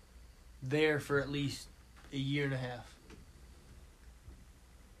there for at least a year and a half.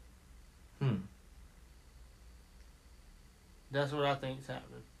 That's what I think's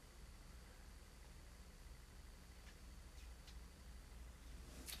happening.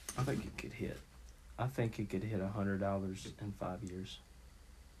 I think it could hit. I think it could hit $100 in 5 years.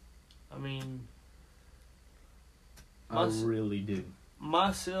 I mean, I really do.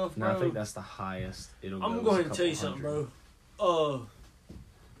 myself, And bro. I think that's the highest it'll go. I'm going to tell you something, bro.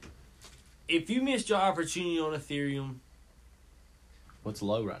 If you missed your opportunity on Ethereum, What's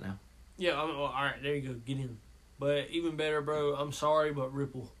low right now? yeah, all right, there you go, get in. But even better, bro, I'm sorry, but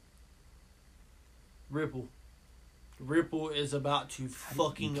Ripple is about to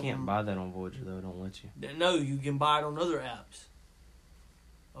fucking. You can't buy that on Voyager though. It don't let you. No, you can buy it on other apps.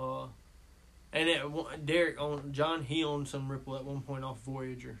 Derek John, he owned some Ripple at one point off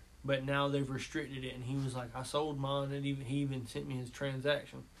Voyager, but now they've restricted it, and he was like, I sold mine, and he even sent me his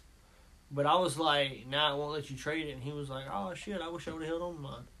transaction. But I was like, nah, it won't let you trade it, and he was like, oh shit, I wish I would have held on to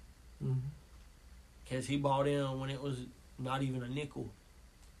mine. Mm-hmm. Because he bought in when it was not even a nickel.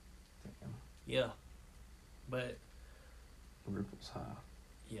 Damn. Yeah. But, Ripple's high.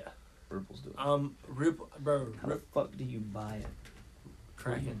 yeah. Ripple's doing. Ripple, bro. How the fuck do you buy it?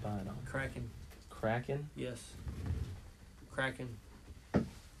 What do you Kraken. buy it on? Kraken. Kraken? Yes. Kraken.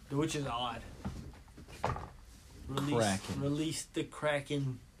 Which is odd. Kraken. Release the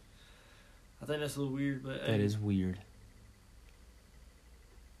Kraken. I think that's a little weird, but... That is weird.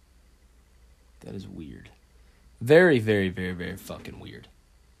 That is weird. Very, very, very, very fucking weird.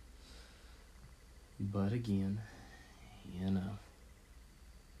 But again, you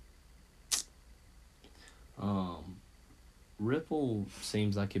know. Ripple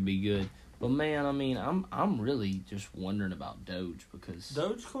seems like it'd be good. But man, I mean, I'm really just wondering about Doge because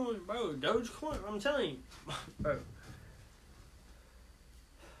Dogecoin, bro. Dogecoin, I'm telling you. Bro.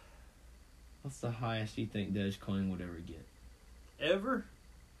 what's the highest you think Dogecoin would ever get? Ever?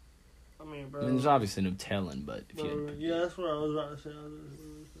 I mean, bro. I mean, there's obviously no telling, but if bro, you yeah, that's what I was about to say. I was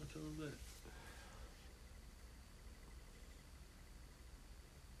going to tell him that.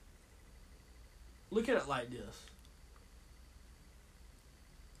 Look at it like this.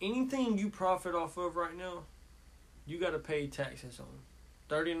 Anything you profit off of right now, you got to pay taxes on.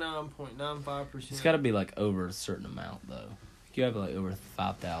 39.95%. it's got to be like over a certain amount though. You have like over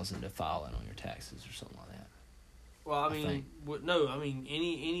 5,000 to file in on your taxes or something like that. Well, I think.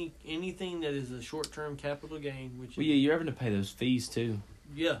 mean, anything that is a short-term capital gain, which Well, is, yeah, you're having to pay those fees too.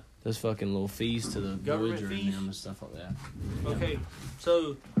 yeah. Those fucking little fees to the Government Voyager fees? and stuff like that. Okay,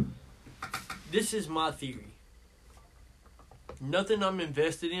 so this is my theory. Nothing I'm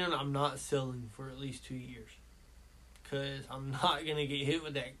invested in, I'm not selling for at least 2 years. Because I'm not going to get hit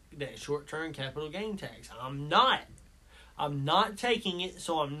with that short-term capital gain tax. I'm not taking it,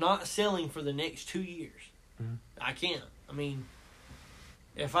 so I'm not selling for the next 2 years. Mhm. I can't. I mean,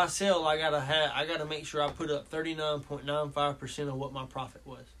 if I sell, I gotta make sure I put up 39.95% of what my profit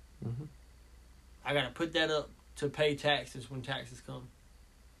was. Mm-hmm. I gotta put that up to pay taxes when taxes come.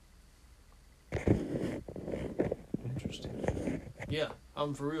 Interesting. Yeah,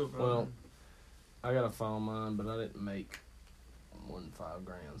 I'm for real, bro. Well, I gotta file mine, but I didn't make more than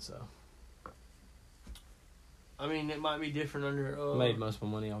 $5,000, so I mean, it might be different under. I made most of my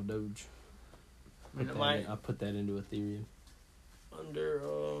money off Doge. I mean, it might I put that into Ethereum. under.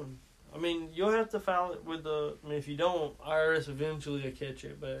 I mean, you'll have to file it with the. I mean, if you don't, IRS eventually will catch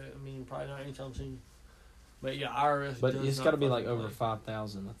it, but I mean, probably not anytime soon. But yeah, IRS. But does it's not got to be fucking like over play.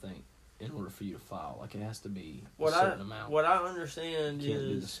 5,000, I think, in order for you to file. Like it has to be a What certain amount. What I understand You can't do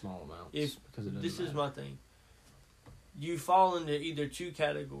the is small amounts if because it doesn't this is matter. my thing. You fall into either two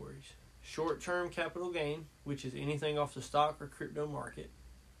categories: short-term capital gain, which is anything off the stock or crypto market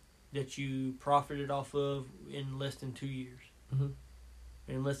that you profited off of in less than 2 years. Mhm.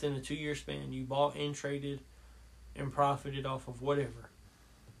 in less than a 2-year span. You bought and traded and profited off of whatever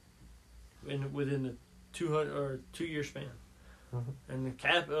within the 2-year span. And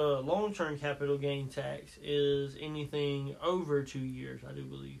the long-term capital gain tax is anything over 2 years, I do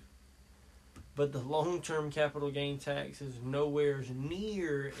believe. But the long-term capital gain tax is nowhere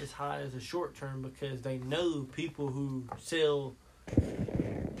near as high as the short-term, because they know people who sell.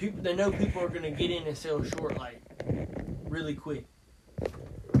 They know people are going to get in and sell short like really quick.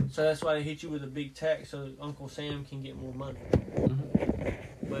 So that's why they hit you with a big tax so Uncle Sam can get more money.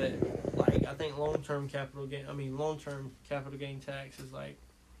 But like, I think long-term capital gain tax is like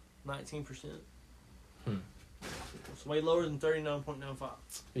 19%. It's way lower than 39.95.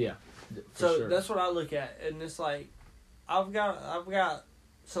 Yeah. So sure. that's what I look at, and it's like I've got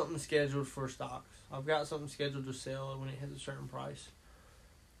something scheduled for stocks. I've got something scheduled to sell when it hits a certain price,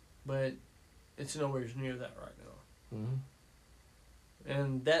 but it's nowhere near that right now.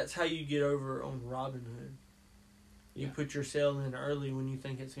 And that's how you get over on Robinhood. You put your sale in early when you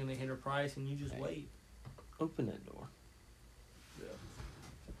think it's going to hit a price, and you just wait. Open that door. Yeah.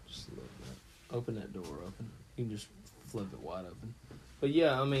 Just a little bit. Open that door open. You can just flip it wide open. But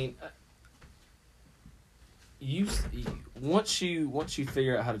yeah, I mean, once you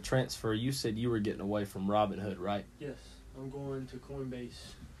figure out how to transfer, you said you were getting away from Robinhood, right? Yes, I'm going to Coinbase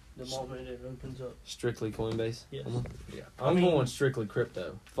the moment it opens up. Strictly Coinbase? Yes. Yeah. I'm going strictly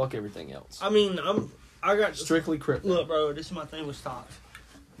crypto. Fuck everything else. I mean, I got strictly crypto. Look, bro, this is my thing with stocks.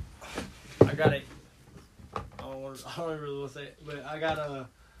 I got it. I don't really want to say it, but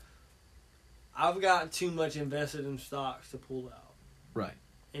I've got too much invested in stocks to pull out. Right.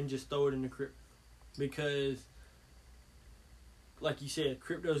 And just throw it into crypto. Because, like you said,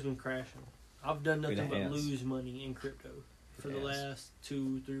 crypto's been crashing. I've done nothing but lose money in crypto for the last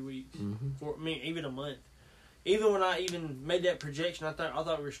 2-3 weeks. Even a month. Even when I even made that projection, I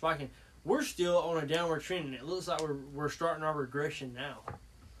thought we were spiking. We're still on a downward trend, and it looks like we're starting our regression now.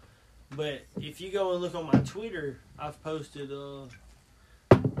 But if you go and look on my Twitter, I've posted.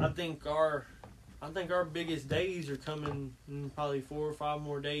 I think our biggest days are coming in probably 4 or 5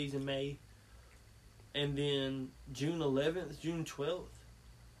 more days in May, and then June 11th, June 12th.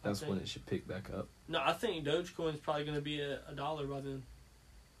 That's when it should pick back up. No, I think Dogecoin's probably going to be $1 by then.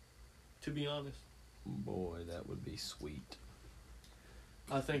 To be honest. Boy, that would be sweet.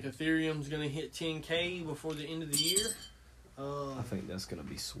 I think Ethereum's going to hit 10K before the end of the year. I think that's going to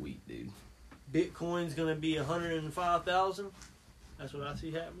be sweet, dude. Bitcoin's going to be 105,000. That's what I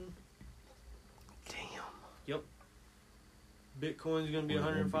see happening. Damn. Yep. Bitcoin's going to be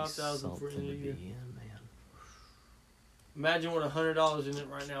 105,000 for the end of the year. Man. Imagine what $100 in it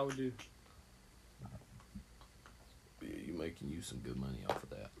right now would do. Yeah, you're making you some good money off of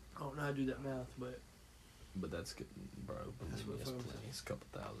that. I don't know how to do that math, but that's good, bro. That's what That's I'm plenty. It's a couple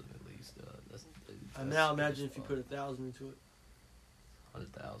thousand at least. now imagine if you put 1,000 into it.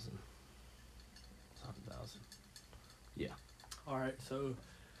 100,000. 100,000. Yeah. All right, so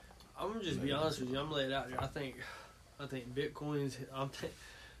I'm gonna just be honest with you. I'm gonna lay it out here. I think Bitcoin's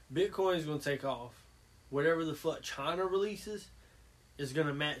gonna take off. Whatever the fuck China releases is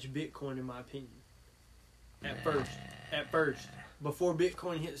gonna match Bitcoin, in my opinion. At first, before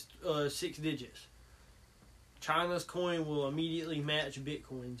Bitcoin hits 6 digits, China's coin will immediately match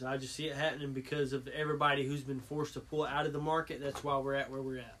Bitcoin's. I just see it happening because of everybody who's been forced to pull out of the market. That's why we're at where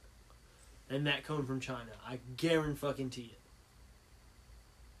we're at, and that coming from China. I guarantee it.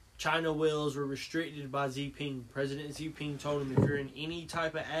 China whales were restricted by Xi Jinping. President Xi Jinping told him, if you're in any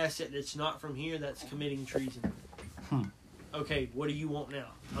type of asset that's not from here, that's committing treason. Okay, what do you want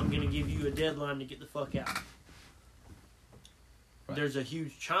now? I'm going to give you a deadline to get the fuck out. Right. There's a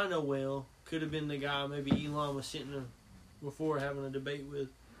huge China whale. Could have been the guy maybe Elon was sitting before having a debate with.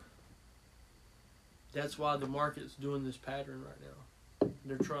 That's why the market's doing this pattern right now.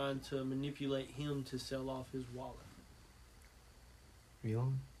 They're trying to manipulate him to sell off his wallet.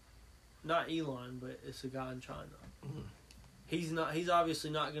 Elon? Not Elon, but it's a guy in China. He's obviously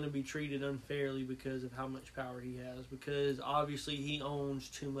not going to be treated unfairly because of how much power he has, because obviously he owns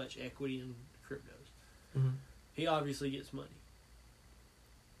too much equity in cryptos. He obviously gets money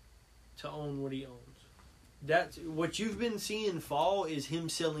to own what he owns. That's what you've been seeing fall, is him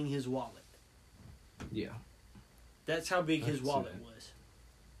selling his wallet. Yeah. That's how big his wallet was.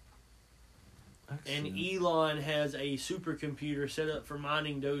 And Elon has a supercomputer set up for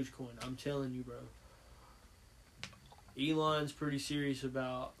mining Dogecoin. I'm telling you, bro. Elon's pretty serious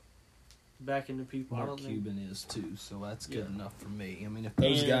about backing the people. Mark Cuban is too, so that's good enough for me. I mean, if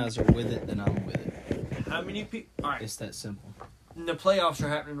those guys are with it, then I'm with it. How many people? All right. It's that simple. And the playoffs are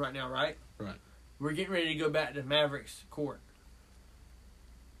happening right now, right? Right. We're getting ready to go back to Mavericks court.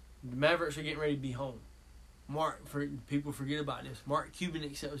 The Mavericks are getting ready to be home. People forget about this. Mark Cuban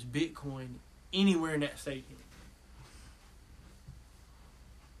accepts Bitcoin anywhere in that stadium.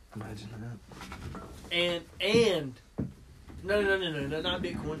 Imagine that. And no, not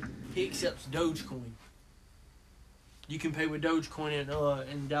Bitcoin. He accepts Dogecoin. You can pay with Dogecoin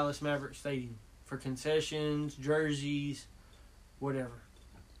in Dallas Mavericks Stadium for concessions, jerseys, whatever.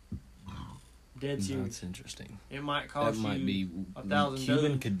 Dead serious. That's interesting. It might cost That might you be $1,000.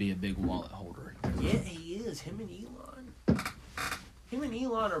 Cuban could be a big wallet holder. Yeah, he is. Him and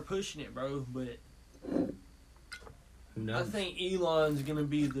Elon are pushing it, bro. But Who knows? I think Elon's gonna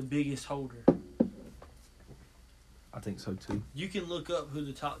be the biggest holder. I think so too. You can look up who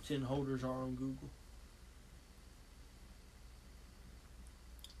the top 10 holders are on Google.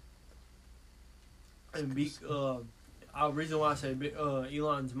 And the reason why I say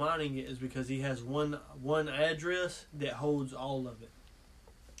Elon's mining it is because he has one address that holds all of it.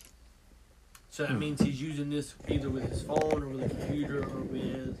 So that means he's using this either with his phone or with a computer or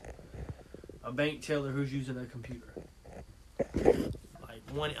with a bank teller who's using a computer. Like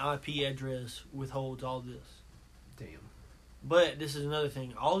one IP address withholds all this. Damn. But this is another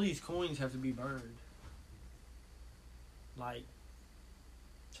thing. All these coins have to be burned. Like,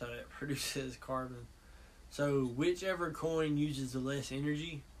 so it produces carbon. So whichever coin uses the less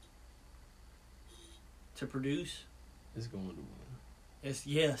energy to produce Is going to win.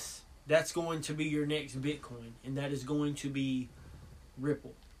 that's going to be your next Bitcoin, and that is going to be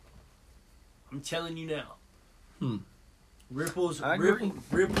Ripple. I'm telling you now. Ripple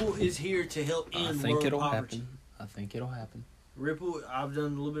is here to help end I think world it'll poverty. happen. Ripple, I've done a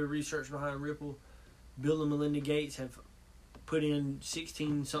little bit of research behind Ripple. Bill and Melinda Gates have put in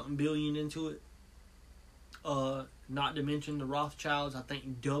 16-something billion into it. Not to mention the Rothschilds, I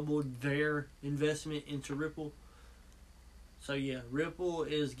think, doubled their investment into Ripple. So yeah, Ripple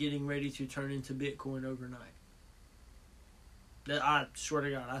is getting ready to turn into Bitcoin overnight. I swear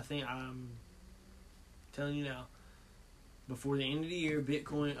to God, I'm telling you now, before the end of the year,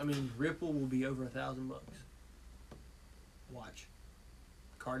 Ripple will be over $1,000. Watch.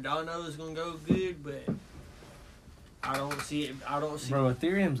 Cardano is gonna go good, but I don't see it. Bro,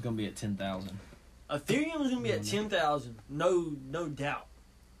 Ethereum's gonna be at 10,000. Ethereum is gonna be at 10,000. No doubt.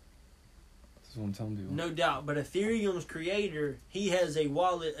 That's what I'm telling people. No doubt. But Ethereum's creator, he has a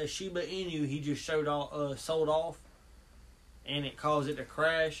wallet, a Shiba Inu. He just sold off, and it caused it to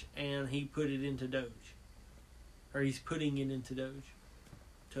crash, and he put it into Doge, or he's putting it into Doge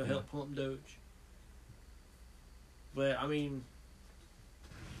to help pump Doge. But I mean,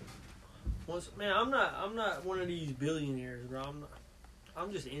 I'm not one of these billionaires, bro.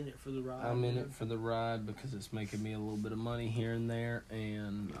 I'm just in it for the ride. I'm in it for the ride because it's making me a little bit of money here and there,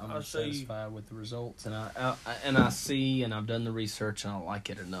 and I'm satisfied with the results. And I see, and I've done the research, and I like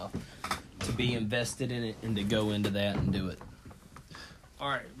it enough to be invested in it and to go into that and do it. All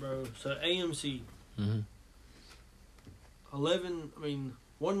right, bro. So AMC. 1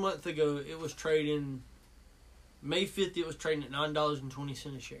 month ago, it was trading. May 5th, it was trading at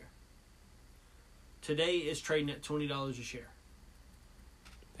 $9.20 a share. Today, it's trading at $20 a share.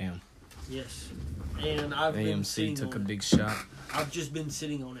 Damn. Yes. And I've been sitting AMC took on a it. big shot. I've just been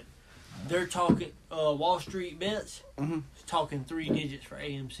sitting on it. They're talking, Wall Street Bets, talking 3 digits for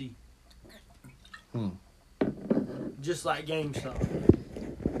AMC. Just like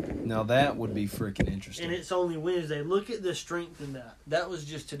GameStop. Now that would be freaking interesting. And it's only Wednesday. Look at the strength in that. That was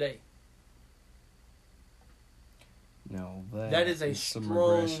just today. No, that is a some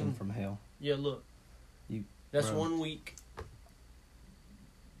strong regression from hell. Yeah, look. That's bro. 1 week.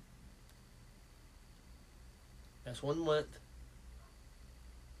 That's 1 month.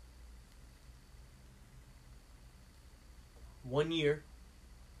 One year.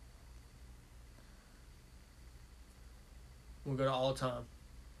 We'll go to all time.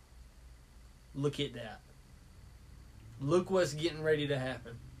 Look at that. Look what's getting ready to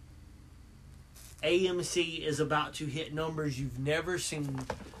happen. AMC is about to hit numbers you've never seen.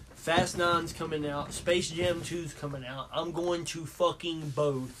 Fast 9's coming out. Space Jam 2's coming out. I'm going to fucking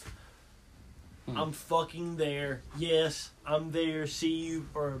both. I'm fucking there. Yes, I'm there. See you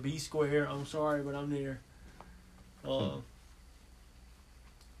or B Square. I'm sorry, but I'm there. Also,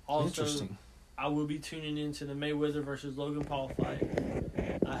 Interesting. I will be tuning into the Mayweather versus Logan Paul fight.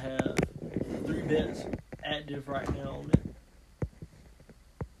 I have 3 bets active right now on it.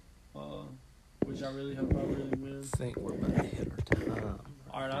 Which I really hope I really win. I think we're about to hit our time.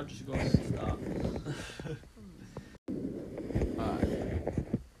 Alright, I'll just go ahead and stop. Alright.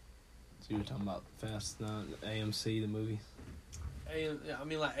 So you're talking about Fast 9, AMC, the movie?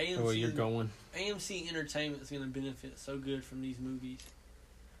 AMC. Where you're going? AMC Entertainment is going to benefit so good from these movies.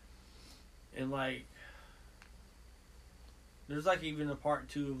 And like, there's like even a part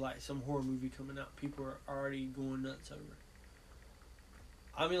 2 of like some horror movie coming out. People are already going nuts over it.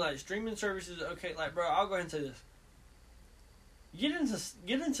 I mean, like, streaming services, okay, like, bro, I'll go ahead and say this.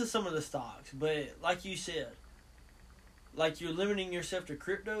 Get into some of the stocks, but like you said, like, you're limiting yourself to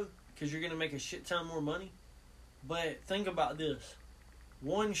crypto because you're going to make a shit ton more money. But think about this.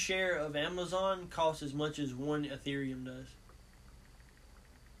 One share of Amazon costs as much as one Ethereum does.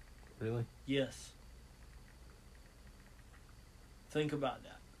 Really? Yes. Think about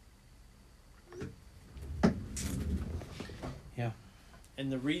that. Yeah.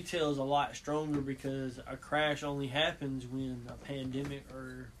 And the retail is a lot stronger because a crash only happens when a pandemic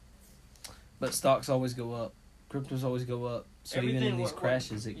or... But stocks always go up. Cryptos always go up. So even Everything in these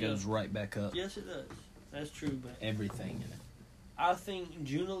crashes, it goes right back up. Yes, it does. That's true, but... Everything in it. I think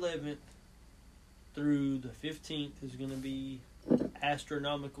June 11th through the 15th is going to be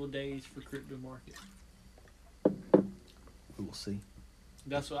astronomical days for crypto market. We will see.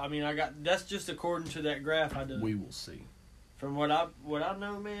 That's what I mean. That's just according to that graph I did. We will see. From what I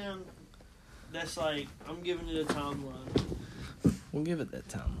know, man, that's like I'm giving it a timeline. We'll give it that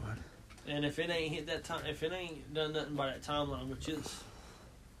timeline. And if it ain't hit that time, if it ain't done nothing by that timeline, which is,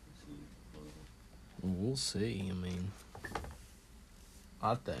 We'll see. I mean,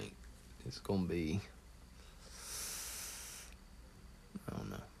 I think it's gonna be. I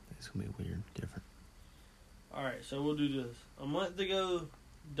don't know. It's gonna be weird, different. all right. So we'll do this. A month ago,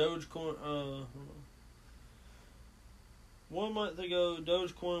 Dogecoin. 1 month ago,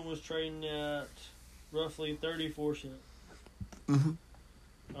 Dogecoin was trading at roughly 34 cents. Mm-hmm.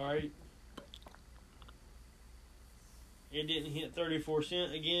 All right. It didn't hit 34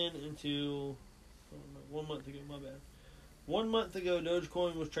 cents again until 1 month ago. My bad. 1 month ago,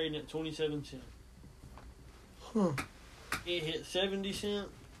 Dogecoin was trading at 27 cents. Huh. It hit 70 cents,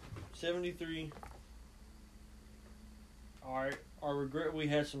 73. All right. Our regret, we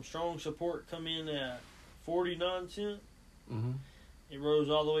had some strong support come in at 49 cents. Mm-hmm. It rose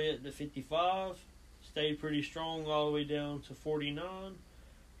all the way up to 55. Stayed pretty strong all the way down to 49.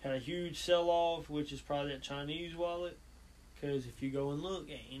 Had a huge sell-off, which is probably that Chinese wallet. Because if you go and look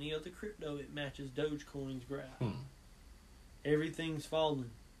at any other crypto, it matches Dogecoin's graph. Everything's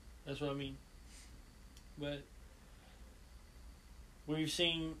falling. That's what I mean. But we've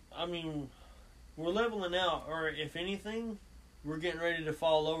seen, I mean, we're leveling out. Or if anything, we're getting ready to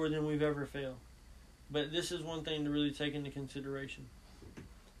fall lower than we've ever fell. But this is one thing to really take into consideration.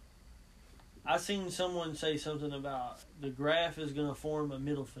 I seen someone say something about the graph is going to form a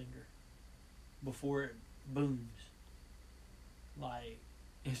middle finger before it booms. Like,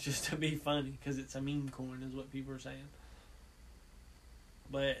 it's just to be funny because it's a meme coin is what people are saying.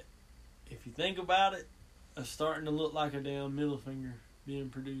 But if you think about it, it's starting to look like a damn middle finger being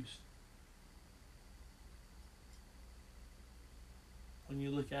produced. When you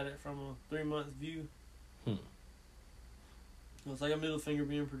look at it from a 3-month view, it's like a middle finger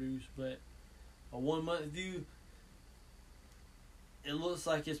being produced, but a 1 month view, it looks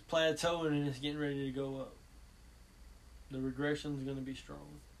like it's plateauing and it's getting ready to go up. The regression's going to be strong.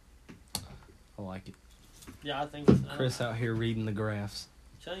 I like it. Yeah, I think Chris out here reading the graphs.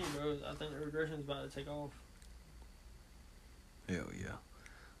 I'm telling you, bro, I think the regression's about to take off. Hell yeah.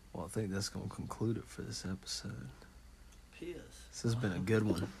 Well, I think that's going to conclude it for this episode. Piss. This has been a good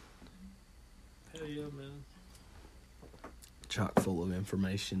one. Hell yeah, man. Chock full of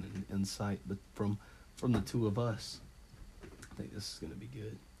information and insight, but from the two of us, I think this is going to be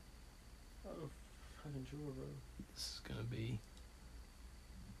good. Oh, fucking sure, bro. This is going to be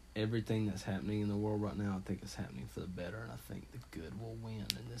everything that's happening in the world right now. I think it's happening for the better, and I think the good will win,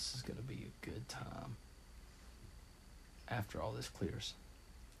 and this is going to be a good time after all this clears.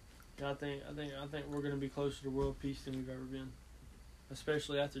 I think we're going to be closer to world peace than we've ever been,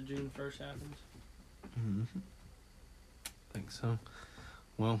 especially after June 1st happens. Mm-hmm. I think so.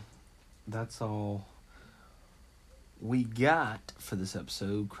 Well, that's all we got for this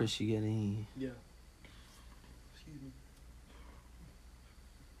episode. Chris, you got any? Yeah. Excuse me.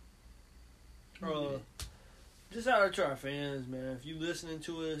 Just out there to our fans, man. If you listening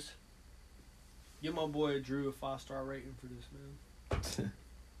to us, give my boy Drew a 5-star rating for this, man.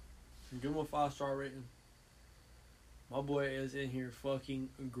 Give him a 5-star rating. My boy is in here fucking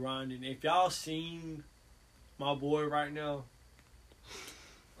grinding. If y'all seen my boy right now,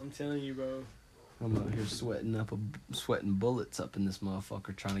 I'm telling you, bro. I'm out here sweating bullets up in this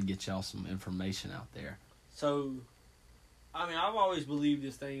motherfucker trying to get y'all some information out there. So, I mean, I've always believed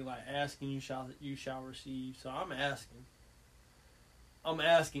this thing like asking you shall receive. So I'm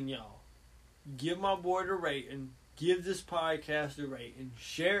asking y'all, give my boy the rating, give this podcast a rating.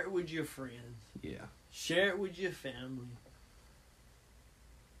 Share it with your friends. Yeah. Share it with your family.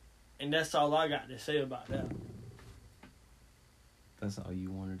 And that's all I got to say about that. That's all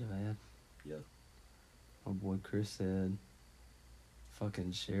you wanted to add? Yeah. My boy Chris said,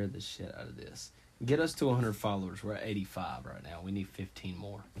 fucking share the shit out of this. Get us to 100 followers. We're at 85 right now. We need 15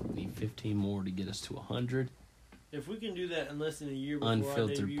 more. We need 15 more to get us to 100. If we can do that in less than a year before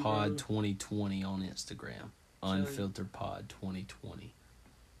Unfiltered I debut, Pod bro, 2020 on Instagram. Unfiltered Pod 2020.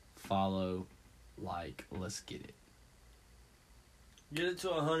 Follow, like, let's get it. get it to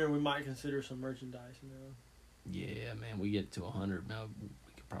 100, we might consider some merchandise, you know. Yeah, man. We get to 100 now. We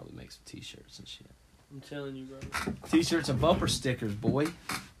could probably make some t-shirts and shit. I'm telling you, bro. T-shirts and bumper stickers, boy.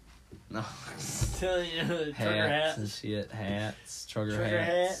 No. I'm telling you, trucker Hats hats. and shit. Hats. Trucker Trucker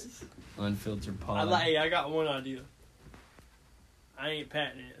hats. hats. Unfiltered Pod. I got one idea. I ain't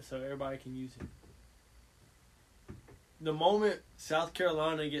patenting it, so everybody can use it. The moment South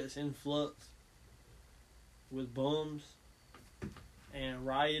Carolina gets influxed with bums and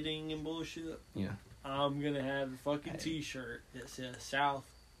rioting and bullshit, Yeah. I'm gonna have a fucking T-shirt that says South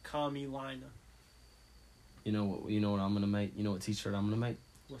Commie Lina. You know what I'm gonna make? You know what t-shirt I'm gonna make?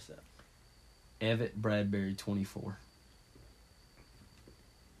 What's that? Evett Bradbury 24.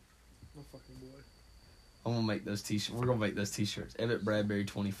 No fucking boy. I'm gonna make those t-shirts. We're gonna make those t-shirts. Evett Bradbury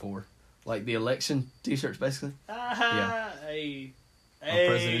 24. Like the election t-shirts, basically. Yeah. Hey. My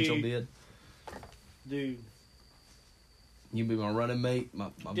presidential bid. Dude. You be my running mate, my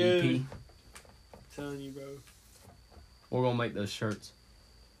Dude. VP. Telling you, bro. We're gonna make those shirts.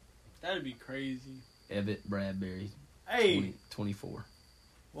 That'd be crazy. Evett Bradbury Hey. 24.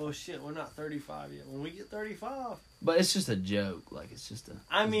 Well, shit, we're not 35 yet. When we get 35. But it's just a joke. Like, it's just a...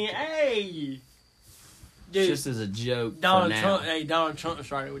 I mean, hey. It's Dude, just as a joke Donald for now. Trump. Hey, Donald Trump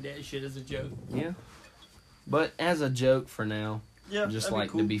started with that shit as a joke. Yeah. But as a joke for now. Yeah, Just that'd like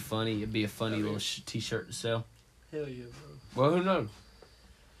be cool. to be funny. It'd be a funny That'd be- little t-shirt to sell. Hell yeah, bro. Well, who knows?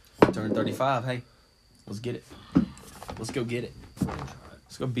 Turn 35. Hey, let's get it. Let's go get it.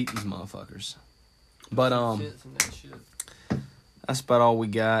 Let's go beat these motherfuckers. But Sense in that shit. that's about all we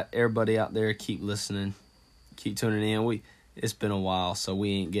got. Everybody out there, keep listening, keep tuning in. It's been a while, so we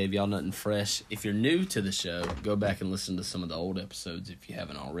ain't gave y'all nothing fresh. If you're new to the show, go back and listen to some of the old episodes if you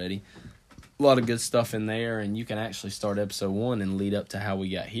haven't already. A lot of good stuff in there, and you can actually start episode 1 and lead up to how we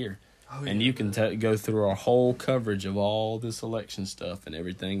got here. Oh, And yeah, you can bro. go through our whole coverage of all this election stuff and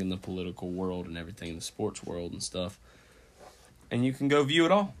everything in the political world and everything in the sports world and stuff. And you can go view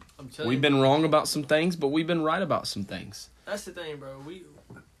it all. I'm telling We've you, been wrong about some things, but we've been right about some things. That's the thing, bro.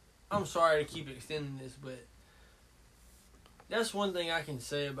 I'm sorry to keep extending this, but that's one thing I can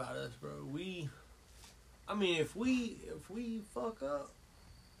say about us, bro. If we fuck up,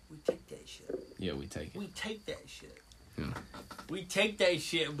 we take that shit. Yeah, we take it. We take that shit. Yeah. We take that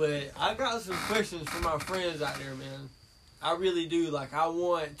shit, but I got some questions for my friends out there, man. I really do. Like, I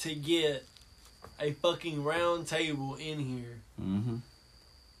want to get a fucking round table in here. Mm-hmm.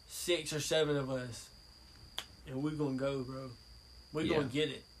 6 or 7 of us. And we're gonna go, bro. We're gonna get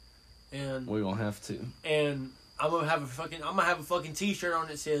it. And We're going to have to. and I'm gonna have a fucking t-shirt on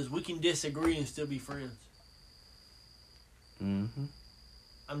that says we can disagree and still be friends. Mm-hmm.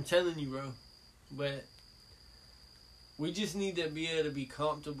 I'm telling you, bro. But we just need to be able to be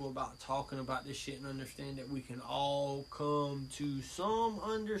comfortable about talking about this shit and understand that we can all come to some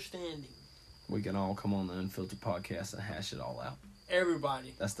understanding. We can all come on the Unfiltered Podcast and hash it all out.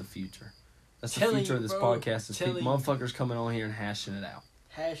 Everybody. That's the future. That's the Telling future you, of this bro. podcast is Telling people, you. motherfuckers coming on here and hashing it out.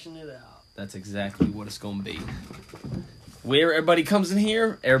 Hashing it out. That's exactly what it's going to be. Where everybody comes in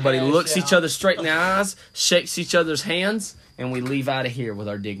here, everybody Hash looks each out. other straight in the eyes, shakes each other's hands, and we leave out of here with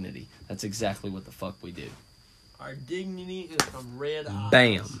our dignity. That's exactly what the fuck we do. Our dignity is some red eyes.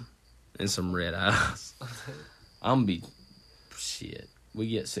 Bam. And some red eyes. I'm gonna be... Shit. We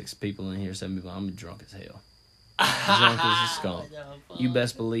get 6 people in here, 7 people. I'm gonna be drunk as hell. Drunk as a skunk. You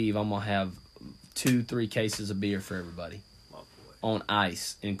best believe I'm gonna have 2-3 cases of beer for everybody. My boy. On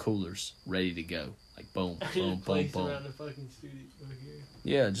ice in coolers, ready to go. Like boom, boom, boom, Place boom. around the fucking studio here.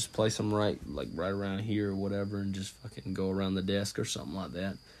 Yeah, just place them right around here or whatever, and just fucking go around the desk or something like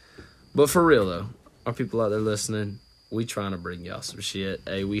that. But for real though, our people out there listening, we trying to bring y'all some shit.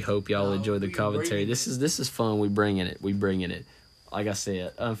 Hey, we hope y'all enjoy the we commentary. bringing This is fun. We bringing it. Like I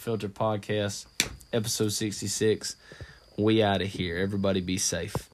said, Unfiltered Podcast, episode 66. We out of here. Everybody be safe.